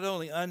is not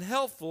only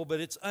unhelpful,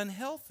 but it's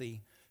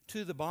unhealthy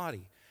to the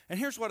body. And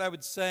here's what I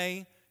would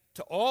say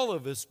to all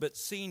of us, but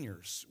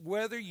seniors.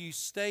 Whether you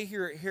stay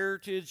here at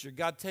Heritage or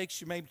God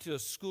takes you maybe to a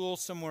school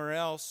somewhere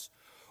else,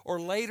 or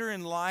later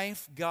in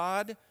life,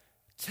 God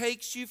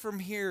takes you from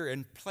here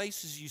and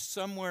places you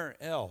somewhere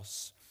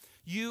else,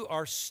 you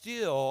are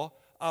still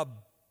a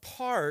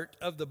part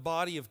of the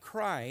body of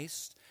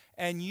Christ,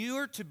 and you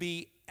are to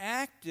be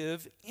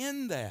active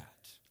in that.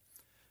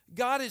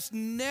 God has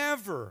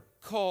never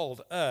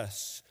called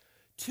us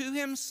to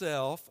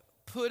Himself,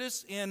 put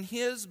us in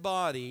His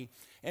body,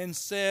 and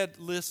said,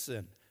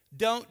 listen,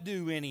 don't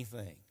do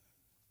anything.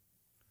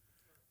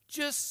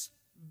 Just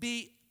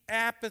be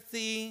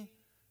apathy,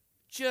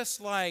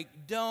 just like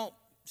don't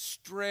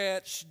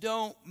stretch,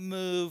 don't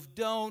move,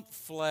 don't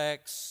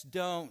flex,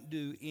 don't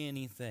do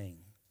anything.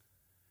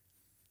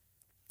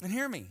 And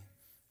hear me,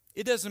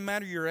 it doesn't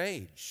matter your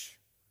age.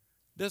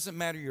 Doesn't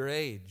matter your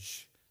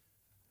age.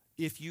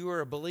 If you are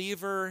a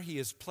believer, He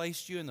has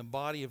placed you in the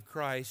body of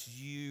Christ.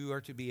 You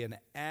are to be an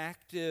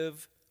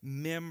active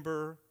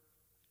member.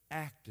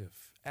 Active.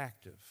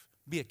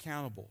 Be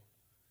accountable.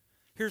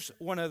 Here's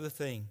one other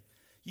thing.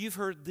 You've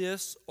heard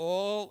this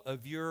all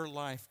of your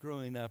life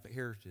growing up at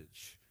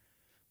Heritage.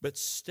 But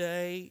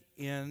stay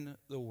in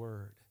the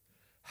Word.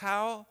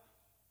 How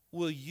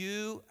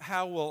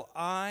will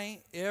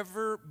I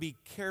ever be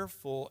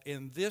careful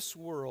in this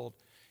world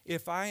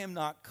if I am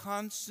not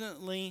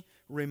constantly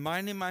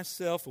reminding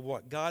myself of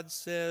what God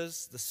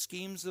says, the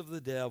schemes of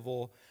the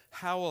devil?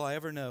 How will I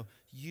ever know?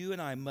 You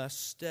and I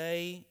must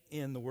stay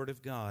in the Word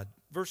of God.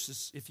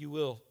 Verses, if you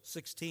will,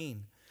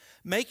 16.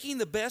 Making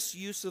the best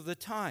use of the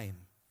time.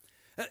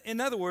 In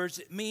other words,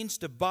 it means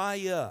to buy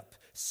up.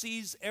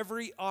 Seize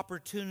every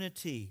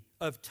opportunity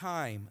of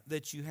time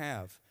that you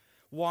have.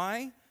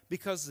 Why?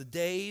 Because the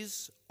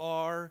days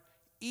are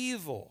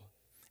evil.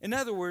 In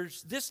other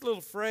words, this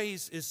little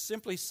phrase is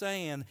simply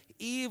saying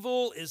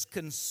evil is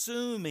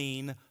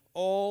consuming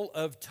all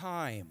of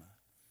time.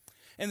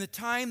 And the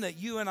time that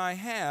you and I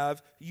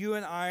have, you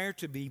and I are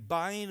to be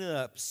buying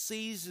up,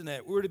 seizing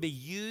it. We're to be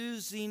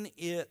using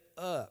it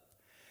up.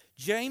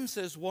 James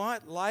says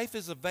what? Life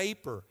is a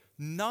vapor,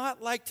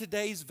 not like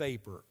today's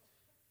vapor.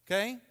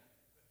 Okay?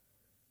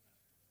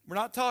 We're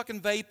not talking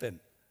vaping.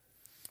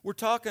 We're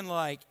talking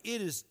like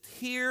it is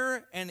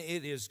here and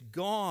it is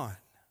gone.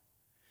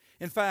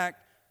 In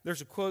fact,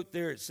 there's a quote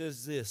there. It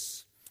says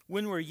this: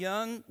 when we're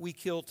young, we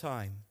kill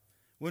time.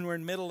 When we're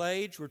in middle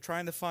age, we're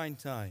trying to find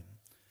time.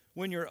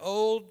 When you're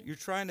old, you're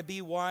trying to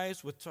be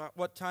wise with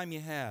what time you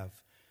have.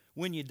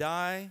 When you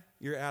die,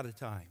 you're out of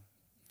time.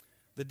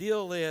 The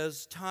deal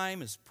is,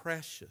 time is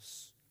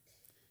precious.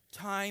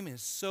 Time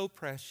is so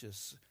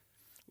precious.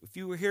 If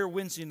you were here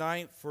Wednesday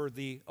night for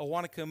the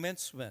Awana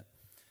commencement,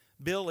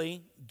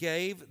 Billy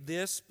gave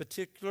this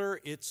particular,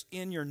 it's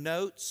in your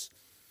notes.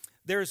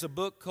 There's a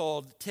book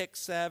called Tech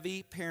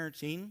Savvy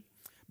Parenting,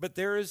 but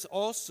there is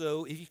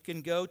also, if you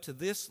can go to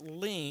this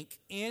link,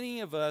 any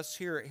of us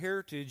here at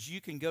Heritage,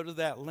 you can go to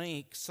that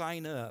link,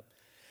 sign up,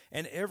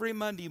 and every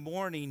Monday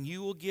morning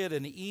you will get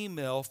an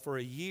email for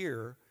a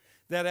year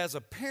that as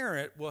a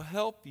parent will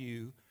help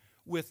you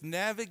with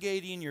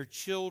navigating your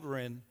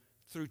children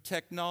through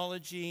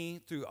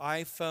technology, through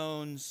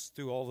iPhones,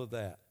 through all of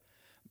that.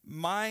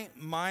 My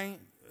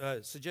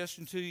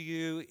suggestion to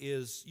you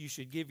is you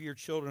should give your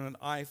children an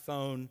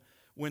iPhone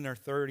when they're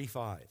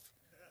 35.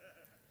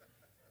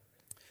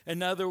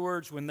 In other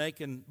words, when they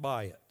can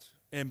buy it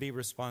and be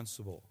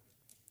responsible.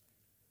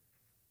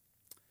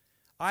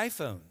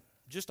 iPhone,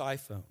 just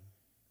iPhone.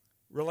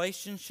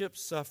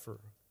 Relationships suffer.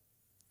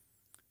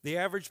 The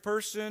average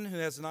person who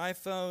has an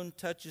iPhone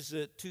touches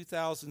it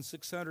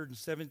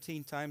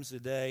 2,617 times a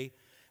day,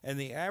 and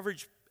the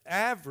average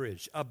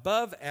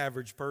above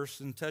average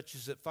person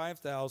touches it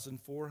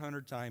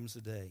 5,400 times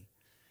a day.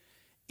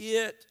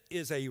 It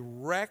is a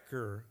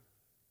wrecker.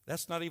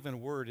 That's not even a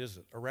word, is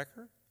it? A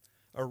wrecker?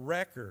 A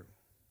wrecker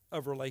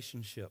of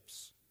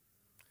relationships.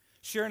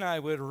 Sharon and I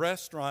were at a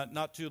restaurant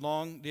not too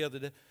long the other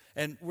day,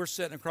 and we're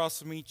sitting across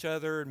from each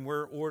other, and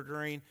we're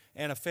ordering,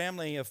 and a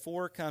family of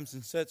 4 comes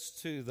and sits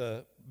to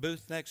the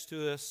booth next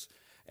to us,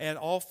 and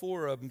all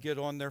 4 of them get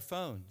on their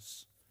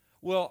phones.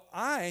 Well,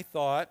 I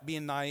thought,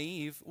 being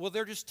naive, well,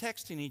 they're just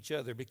texting each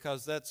other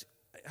because that's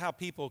how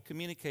people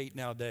communicate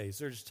nowadays.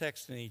 They're just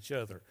texting each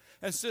other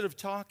instead of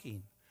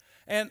talking.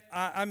 And,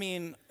 I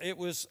mean, it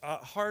was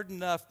hard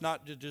enough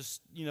not to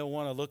just,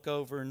 want to look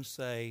over and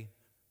say,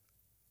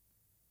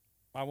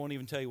 I won't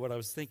even tell you what I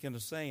was thinking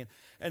of saying.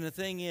 And the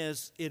thing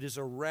is, it is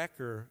a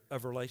wrecker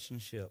of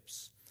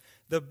relationships.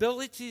 The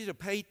ability to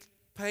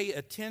pay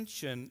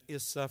attention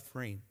is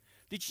suffering.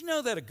 Did you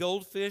know that a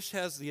goldfish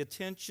has the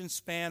attention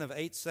span of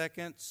 8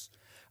 seconds?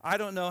 I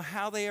don't know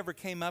how they ever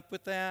came up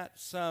with that.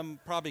 Some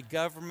probably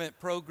government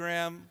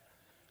program.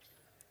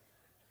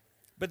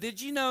 But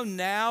did you know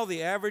now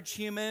the average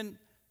human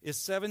is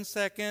 7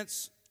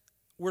 seconds?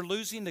 We're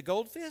losing the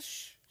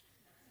goldfish?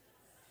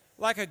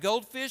 Like a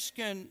goldfish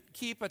can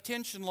keep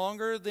attention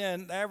longer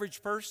than the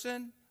average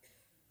person?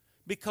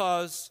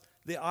 Because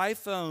the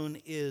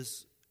iPhone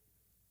is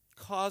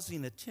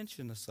causing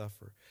attention to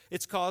suffer.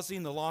 It's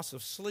causing the loss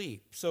of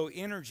sleep, so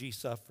energy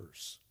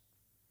suffers.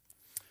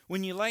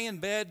 When you lay in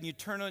bed and you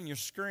turn on your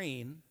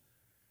screen,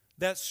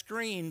 that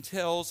screen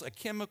tells a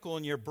chemical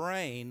in your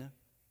brain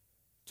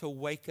to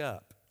wake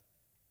up.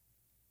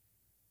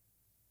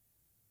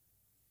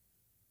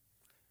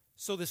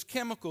 So this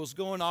chemical is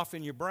going off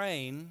in your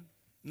brain,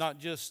 not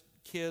just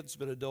kids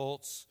but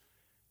adults,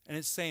 and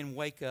it's saying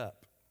wake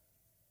up.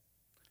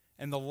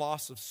 And the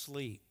loss of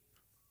sleep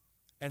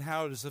and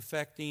how it is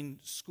affecting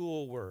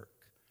schoolwork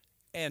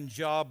and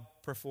job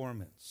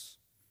performance.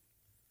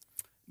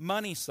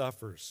 Money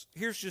suffers.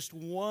 Here's just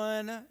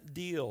one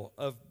deal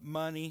of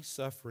money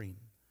suffering.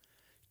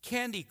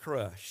 Candy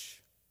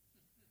Crush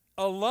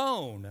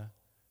alone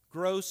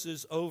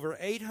grosses over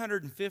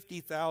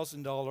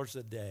 $850,000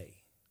 a day.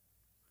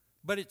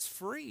 But it's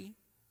free.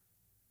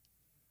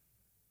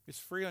 It's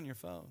free on your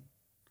phone.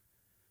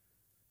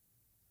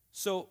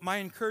 So my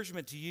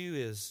encouragement to you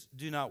is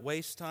do not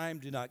waste time,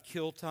 do not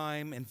kill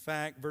time. In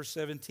fact, verse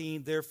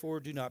 17, therefore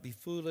do not be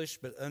foolish,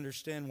 but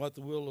understand what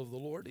the will of the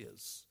Lord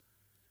is.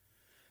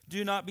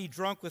 Do not be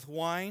drunk with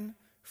wine,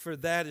 for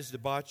that is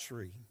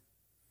debauchery.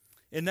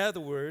 In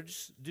other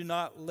words, do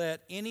not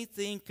let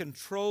anything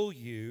control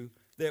you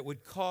that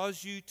would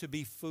cause you to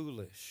be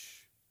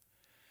foolish.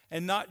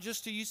 And not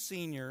just to you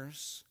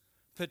seniors,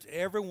 but to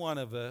every one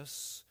of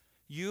us,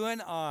 you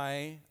and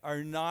I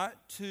are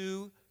not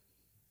to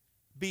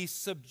be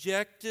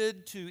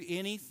subjected to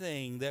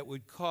anything that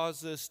would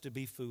cause us to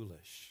be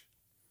foolish.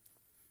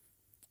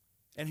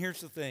 And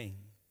here's the thing.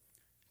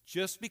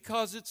 Just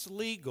because it's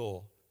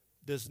legal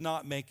does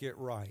not make it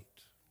right.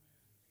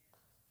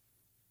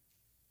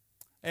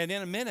 And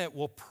in a minute,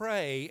 we'll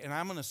pray, and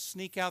I'm going to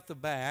sneak out the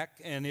back,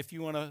 and if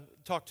you want to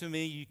talk to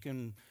me, you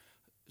can,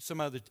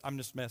 I'm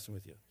just messing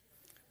with you.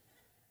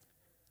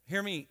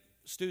 Hear me,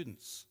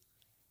 students.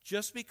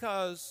 Just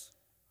because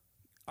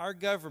our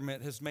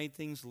government has made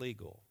things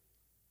legal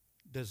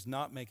does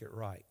not make it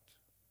right.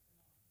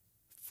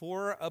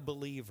 For a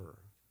believer,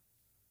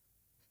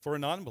 for a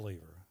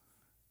non-believer,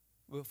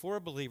 for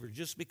a believer,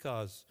 just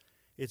because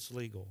it's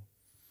legal.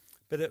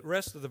 But the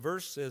rest of the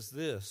verse says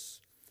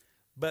this,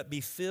 but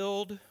be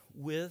filled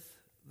with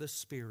the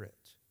Spirit.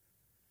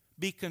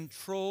 Be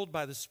controlled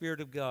by the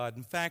Spirit of God.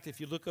 In fact, if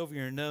you look over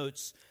your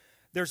notes,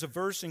 there's a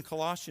verse in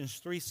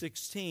Colossians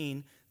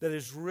 3:16 that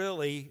is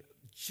really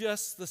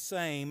just the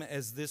same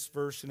as this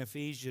verse in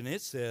Ephesians.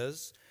 It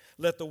says,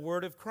 let the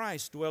word of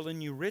Christ dwell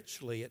in you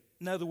richly.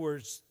 In other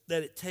words,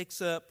 that it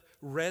takes up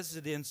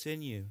residence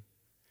in you.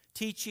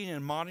 Teaching and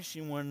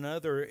admonishing one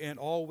another in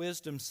all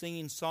wisdom,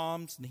 singing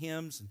psalms and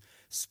hymns and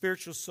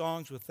spiritual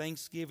songs with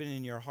thanksgiving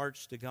in your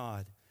hearts to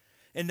God.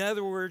 In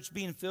other words,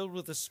 being filled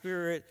with the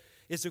Spirit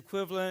is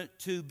equivalent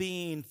to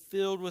being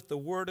filled with the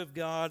Word of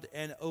God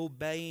and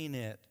obeying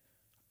it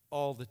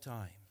all the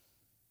time.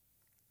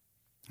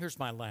 Here's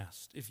my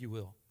last, if you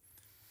will.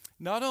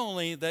 Not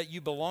only that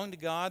you belong to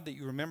God, that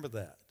you remember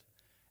that,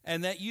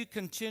 and that you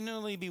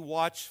continually be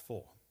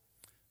watchful,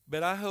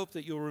 but I hope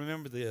that you'll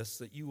remember this,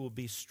 that you will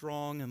be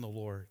strong in the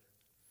Lord.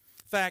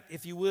 In fact,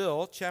 if you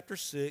will, chapter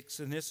 6,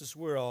 and this is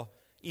where I'll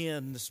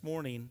end this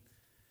morning,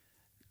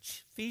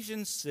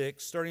 Ephesians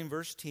 6, starting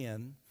verse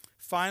 10,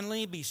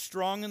 finally be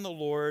strong in the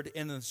Lord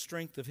and in the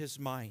strength of his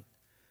might.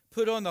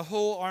 Put on the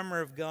whole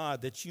armor of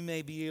God, that you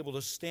may be able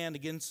to stand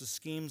against the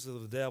schemes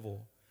of the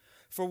devil.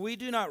 For we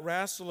do not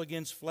wrestle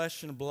against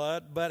flesh and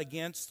blood, but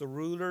against the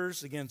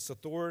rulers, against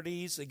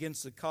authorities,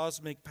 against the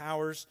cosmic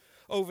powers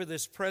over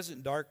this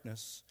present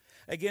darkness,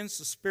 against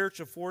the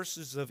spiritual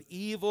forces of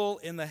evil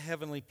in the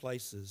heavenly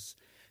places.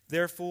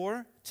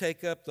 Therefore,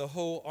 take up the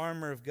whole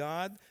armor of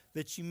God,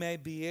 that you may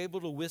be able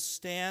to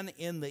withstand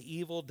in the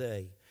evil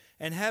day.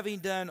 And having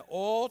done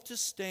all to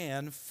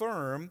stand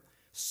firm,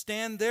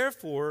 stand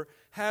therefore,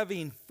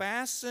 having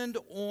fastened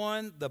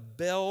on the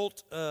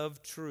belt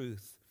of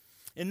truth.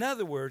 In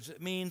other words,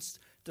 it means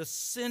to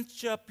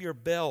cinch up your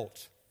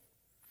belt.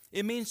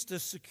 It means to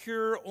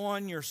secure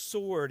on your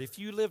sword. If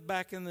you live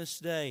back in this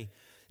day,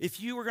 if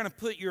you were going to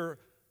put your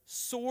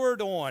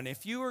sword on,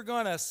 if you were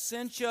going to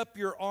cinch up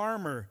your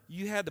armor,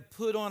 you had to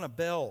put on a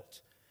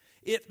belt.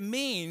 It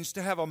means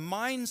to have a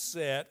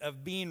mindset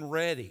of being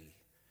ready.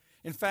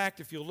 In fact,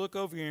 if you look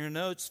over in your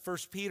notes, 1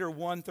 Peter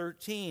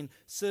 1:13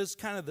 says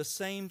kind of the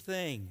same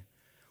thing.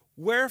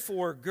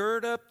 Wherefore,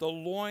 gird up the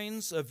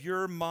loins of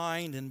your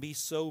mind and be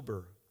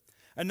sober.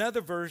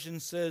 Another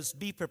version says,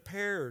 be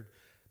prepared.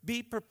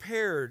 Be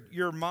prepared,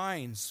 your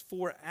minds,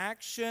 for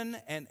action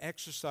and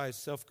exercise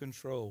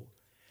self-control.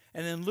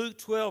 And in Luke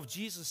 12,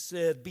 Jesus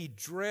said, be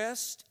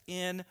dressed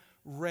in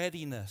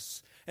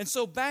readiness. And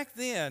so back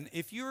then,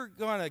 if you were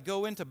going to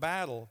go into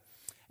battle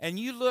and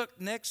you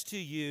looked next to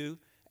you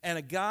and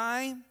a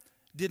guy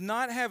did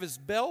not have his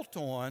belt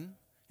on,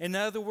 in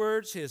other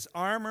words, his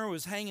armor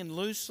was hanging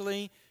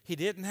loosely, he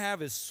didn't have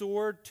his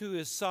sword to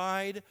his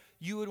side,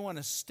 you would want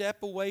to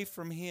step away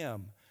from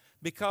him.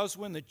 Because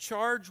when the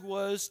charge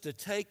was to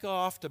take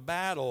off to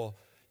battle,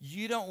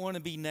 you don't want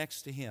to be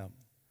next to him.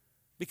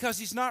 Because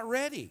he's not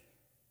ready.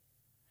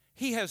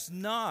 He has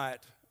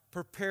not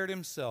prepared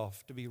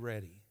himself to be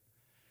ready.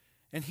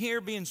 And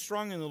here, being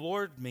strong in the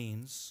Lord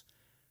means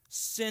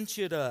cinch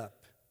it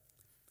up.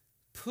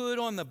 Put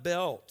on the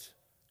belt.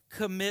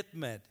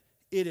 Commitment.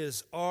 It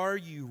is, are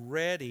you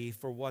ready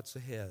for what's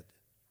ahead?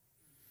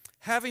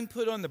 Having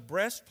put on the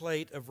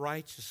breastplate of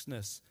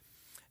righteousness.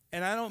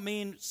 And I don't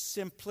mean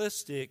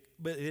simplistic,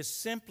 but it is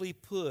simply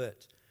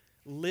put,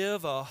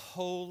 live a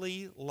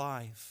holy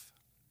life.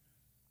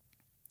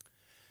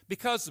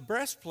 Because the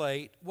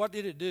breastplate, what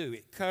did it do?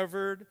 It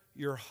covered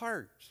your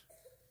heart.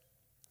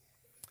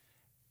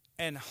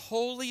 And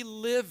holy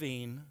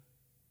living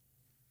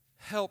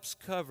helps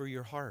cover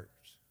your heart.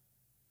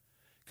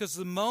 Because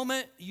the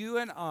moment you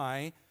and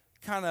I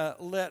kind of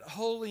let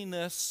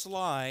holiness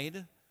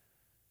slide,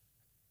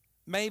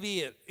 maybe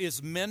it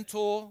is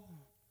mental,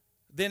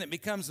 then it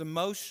becomes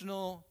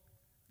emotional,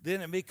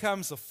 then it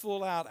becomes a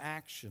full-out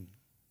action.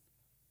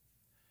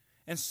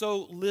 And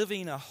so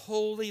living a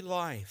holy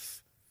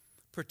life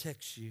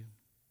protects you.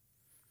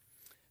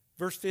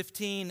 Verse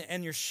 15,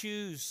 and your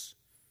shoes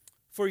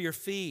for your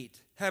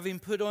feet, having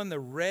put on the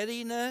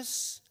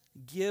readiness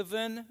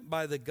given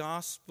by the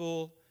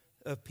gospel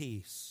of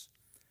peace.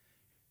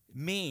 It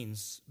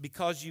means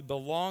because you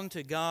belong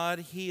to God,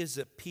 He is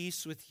at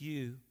peace with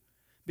you.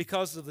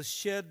 Because of the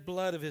shed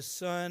blood of His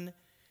Son,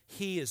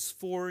 He is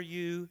for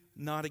you,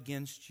 not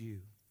against you.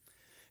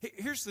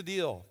 Here's the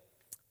deal.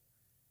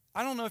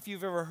 I don't know if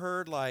you've ever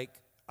heard like,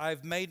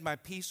 I've made my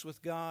peace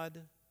with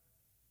God.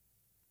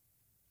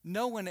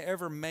 No one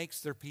ever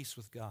makes their peace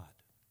with God.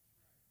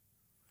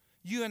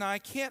 You and I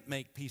can't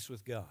make peace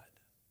with God.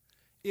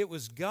 It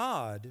was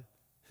God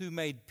who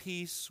made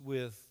peace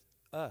with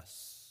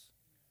us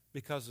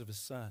because of His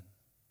Son.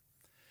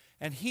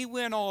 And He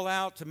went all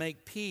out to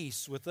make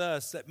peace with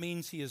us. That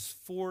means He is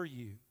for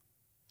you.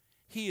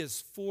 He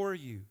is for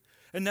you.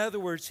 In other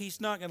words,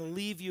 He's not going to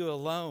leave you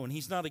alone.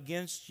 He's not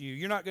against you.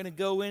 You're not going to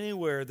go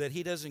anywhere that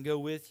He doesn't go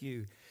with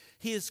you.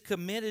 He is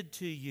committed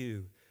to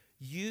you.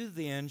 You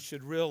then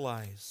should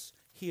realize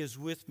He is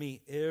with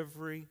me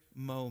every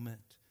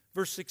moment.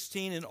 Verse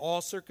 16, in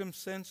all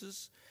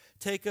circumstances,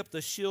 take up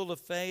the shield of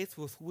faith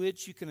with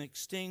which you can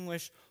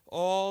extinguish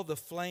all the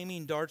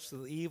flaming darts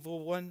of the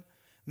evil one.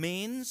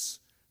 Means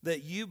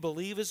that you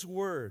believe His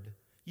word.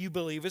 You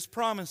believe His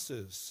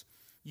promises.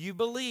 You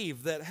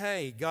believe that,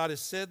 hey, God has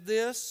said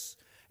this,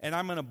 and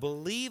I'm going to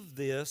believe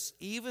this,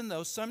 even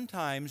though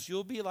sometimes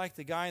you'll be like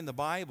the guy in the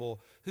Bible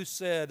who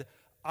said,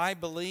 I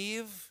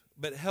believe,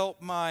 but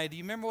help my, do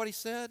you remember what he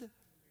said?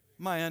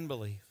 My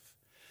unbelief.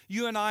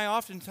 You and I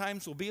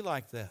oftentimes will be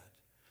like that.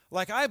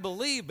 Like, I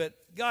believe, but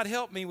God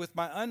help me with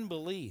my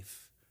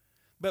unbelief.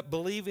 But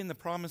believing the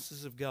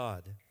promises of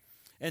God.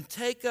 And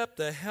take up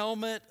the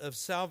helmet of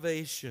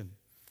salvation.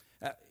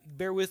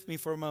 Bear with me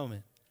for a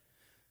moment.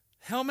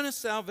 Helmet of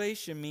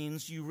salvation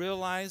means you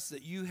realize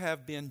that you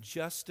have been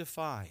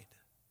justified.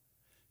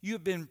 You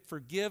have been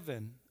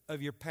forgiven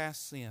of your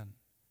past sin.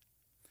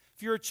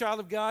 If you're a child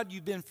of God,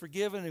 you've been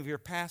forgiven of your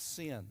past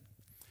sin.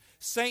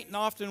 Satan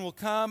often will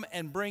come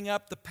and bring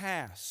up the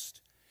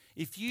past.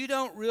 If you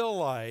don't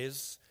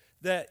realize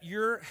that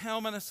your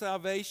helmet of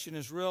salvation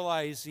is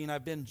realizing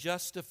I've been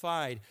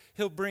justified,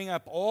 he'll bring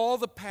up all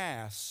the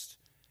past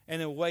and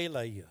he'll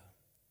waylay you.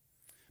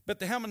 But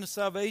the helmet of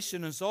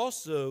salvation is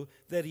also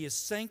that He is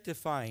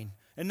sanctifying.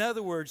 In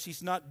other words,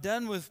 He's not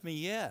done with me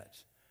yet.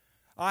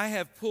 I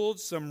have pulled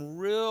some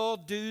real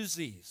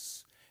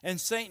doozies. And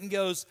Satan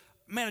goes,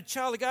 man, a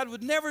child of God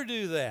would never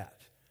do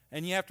that.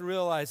 And you have to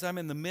realize I'm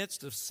in the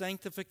midst of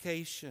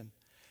sanctification.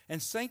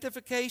 And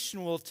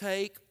sanctification will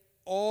take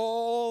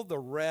all the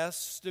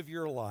rest of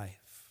your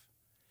life.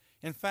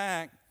 In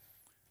fact,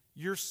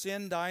 your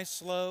sin dies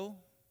slow.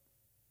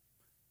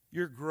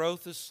 Your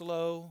growth is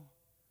slow.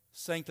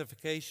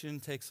 Sanctification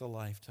takes a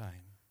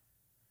lifetime.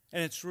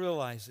 And it's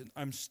realizing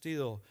I'm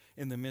still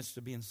in the midst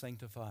of being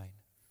sanctified.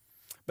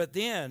 But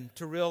then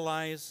to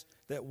realize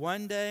that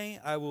one day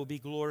I will be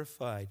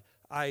glorified.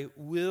 I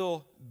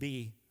will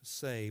be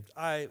saved.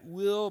 I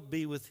will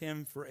be with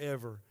Him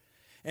forever.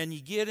 And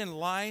you get in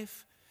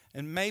life,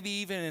 and maybe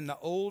even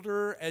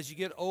as you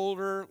get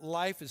older,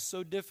 life is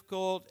so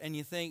difficult, and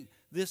you think,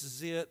 this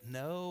is it.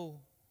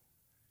 No,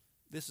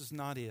 this is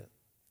not it.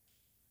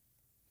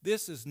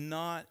 This is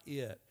not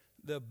it.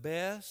 The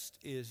best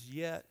is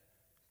yet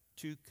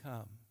to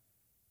come.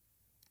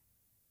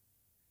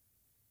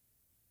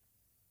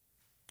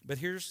 But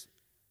here's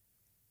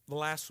the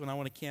last one I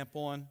want to camp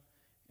on,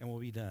 and we'll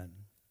be done.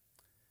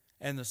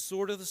 And the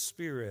sword of the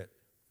Spirit,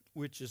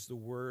 which is the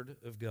Word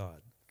of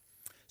God.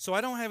 So I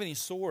don't have any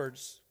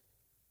swords,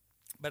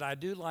 but I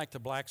do like to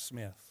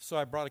blacksmith. So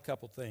I brought a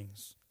couple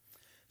things.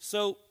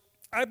 So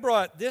I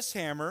brought this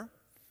hammer,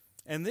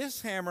 and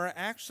this hammer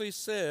actually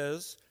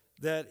says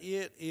that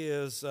it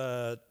is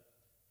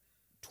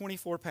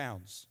 24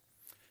 pounds.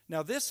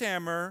 Now this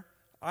hammer,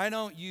 I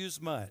don't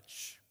use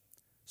much.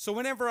 So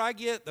whenever I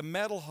get the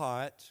metal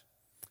hot,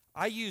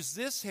 I use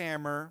this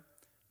hammer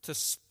to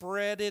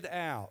spread it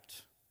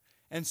out.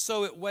 And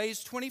so it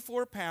weighs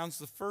 24 pounds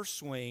the first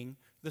swing.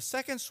 The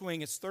second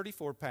swing, it's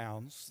 34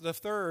 pounds. The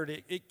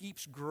third, it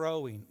keeps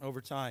growing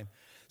over time.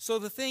 So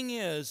the thing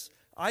is,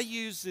 I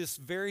use this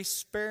very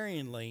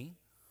sparingly.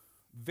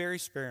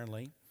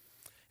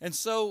 And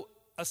so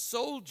a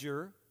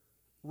soldier,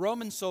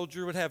 Roman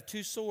soldier, would have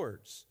two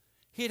swords.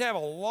 He'd have a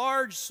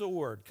large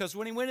sword, because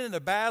when he went into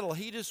battle,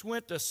 he just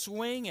went to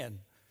swinging.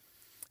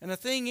 And the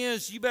thing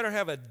is, you better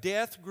have a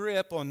death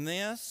grip on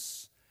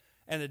this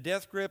and a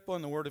death grip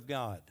on the Word of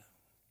God.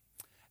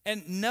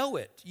 And know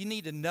it. You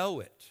need to know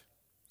it.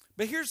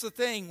 But here's the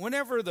thing.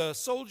 Whenever the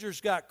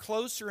soldiers got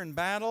closer in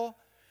battle,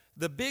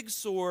 the big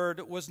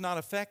sword was not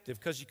effective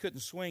because you couldn't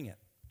swing it.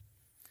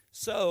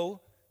 So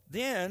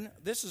then,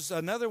 this is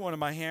another one of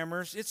my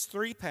hammers. It's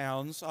 3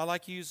 pounds. I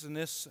like using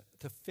this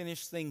to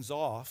finish things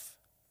off.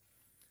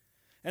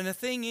 And the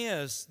thing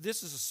is,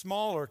 this is a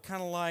smaller,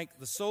 kind of like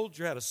the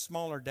soldier had a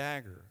smaller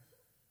dagger.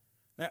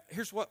 Now,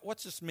 here's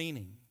what's this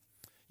meaning?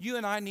 You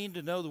and I need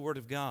to know the Word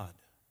of God.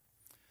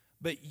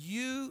 But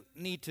you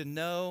need to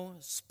know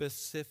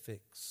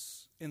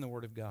specifics in the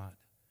Word of God.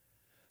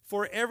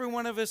 For every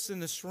one of us in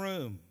this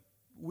room,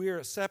 we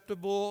are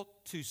susceptible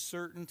to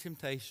certain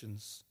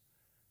temptations.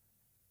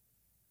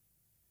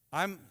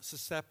 I'm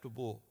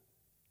susceptible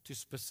to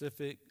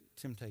specific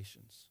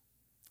temptations.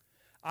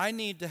 I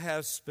need to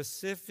have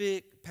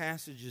specific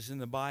passages in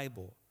the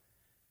Bible.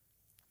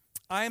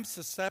 I am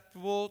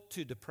susceptible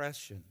to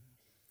depression.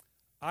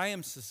 I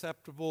am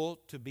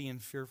susceptible to being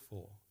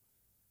fearful.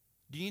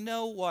 Do you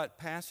know what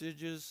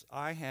passages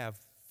I have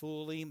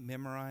fully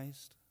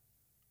memorized?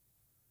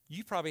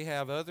 You probably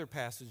have other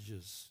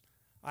passages.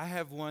 I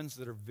have ones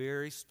that are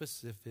very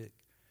specific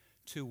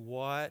to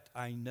what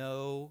I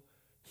know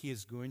He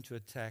is going to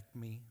attack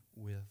me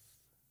with.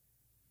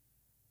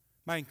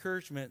 My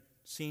encouragement,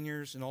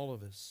 seniors and all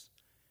of us,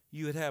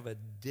 you would have a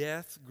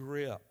death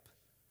grip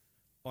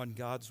on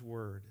God's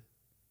Word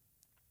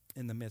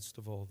in the midst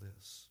of all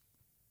this.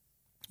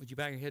 Would you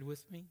bow your head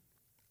with me?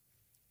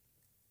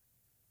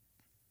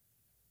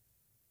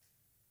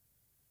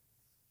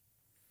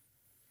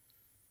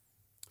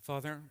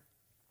 Father,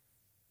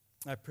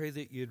 I pray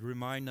that you'd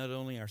remind not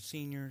only our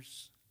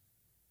seniors,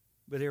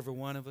 but every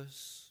one of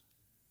us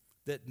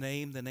that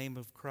name the name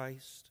of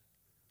Christ,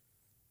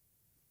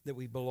 that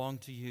we belong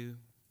to you.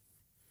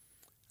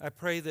 I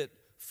pray that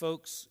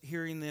folks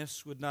hearing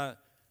this would not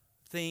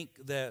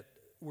think that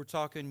we're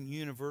talking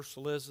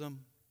universalism,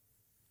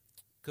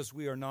 because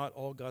we are not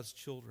all God's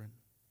children.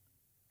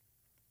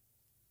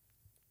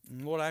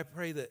 And Lord, I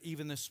pray that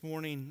even this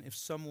morning, if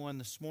someone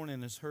this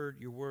morning has heard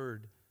your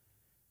word,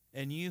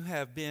 and you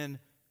have been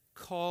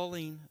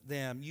calling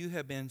them, you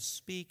have been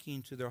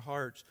speaking to their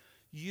hearts,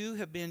 you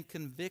have been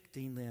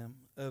convicting them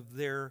of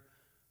their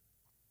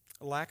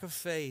lack of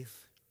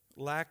faith,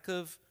 lack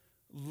of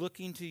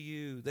looking to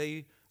you.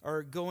 They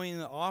are going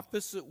the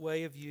opposite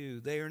way of you.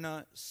 They are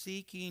not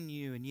seeking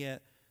you, and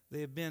yet they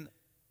have been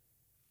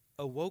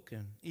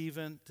awoken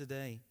even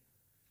today.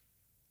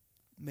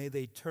 May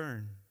they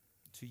turn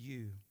to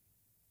you.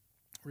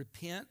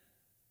 Repent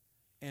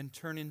and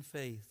turn in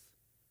faith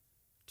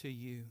to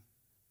you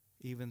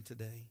even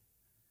today.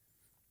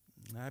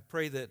 And I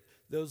pray that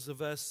those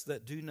of us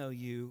that do know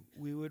you,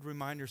 we would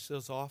remind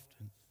ourselves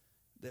often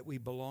that we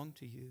belong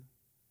to you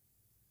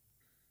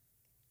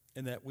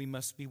and that we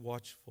must be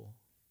watchful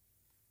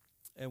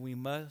and we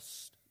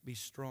must be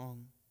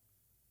strong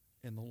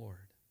in the Lord.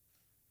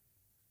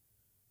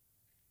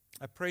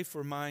 I pray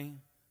for my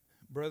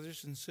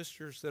brothers and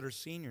sisters that are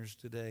seniors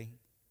today.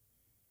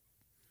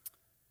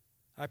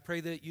 I pray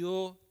that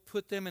you'll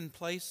put them in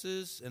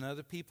places and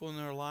other people in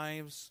their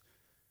lives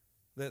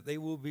that they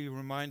will be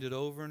reminded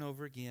over and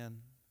over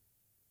again.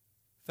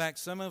 In fact,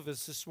 some of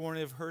us this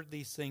morning have heard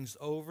these things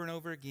over and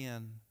over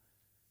again,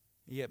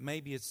 yet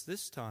maybe it's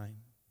this time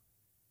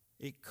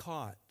it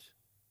caught.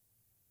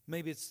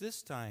 Maybe it's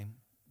this time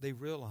they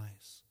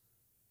realize,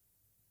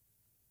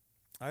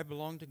 I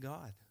belong to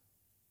God.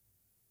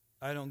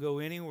 I don't go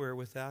anywhere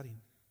without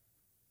Him.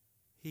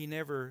 He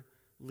never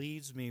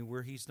leads me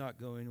where He's not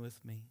going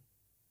with me.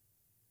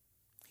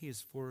 He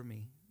is for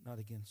me, not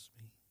against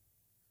me.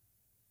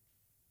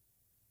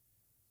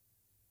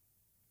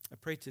 I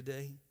pray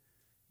today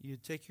you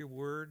take your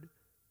word,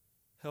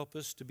 help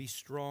us to be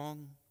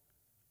strong,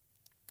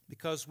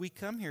 because we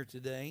come here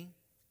today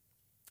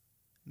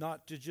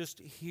not to just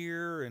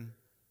hear and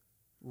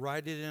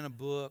write it in a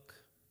book,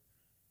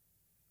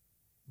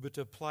 but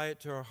to apply it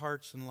to our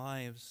hearts and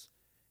lives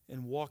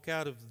and walk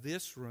out of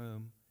this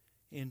room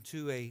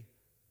into a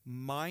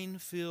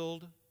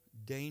mine-filled,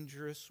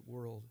 dangerous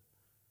world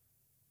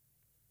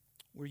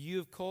where you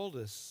have called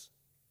us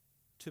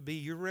to be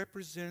your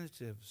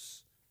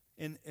representatives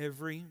in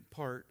every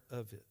part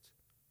of it.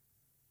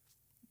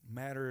 No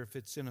matter if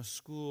it's in a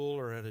school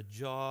or at a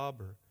job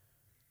or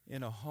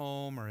in a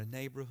home or a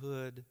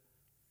neighborhood.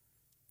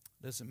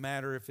 Doesn't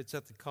matter if it's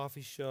at the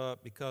coffee shop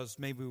because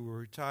maybe we're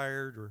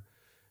retired, or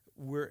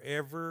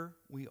wherever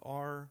we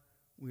are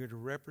to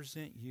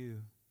represent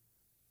you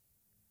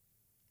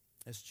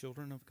as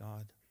children of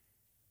God.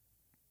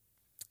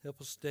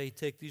 Help us today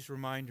take these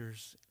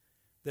reminders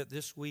that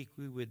this week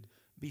we would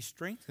be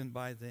strengthened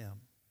by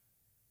them,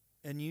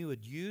 and you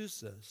would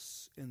use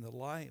us in the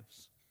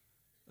lives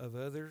of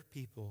other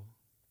people,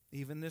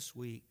 even this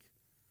week.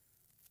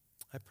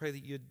 I pray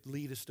that you'd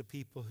lead us to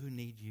people who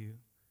need you,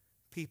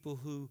 people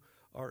who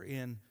are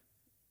in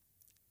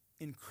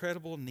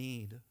incredible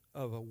need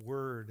of a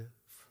word.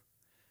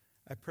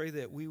 I pray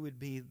that we would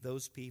be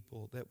those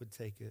people that would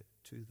take it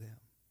to them.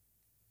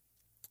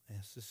 I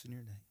ask this in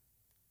your name.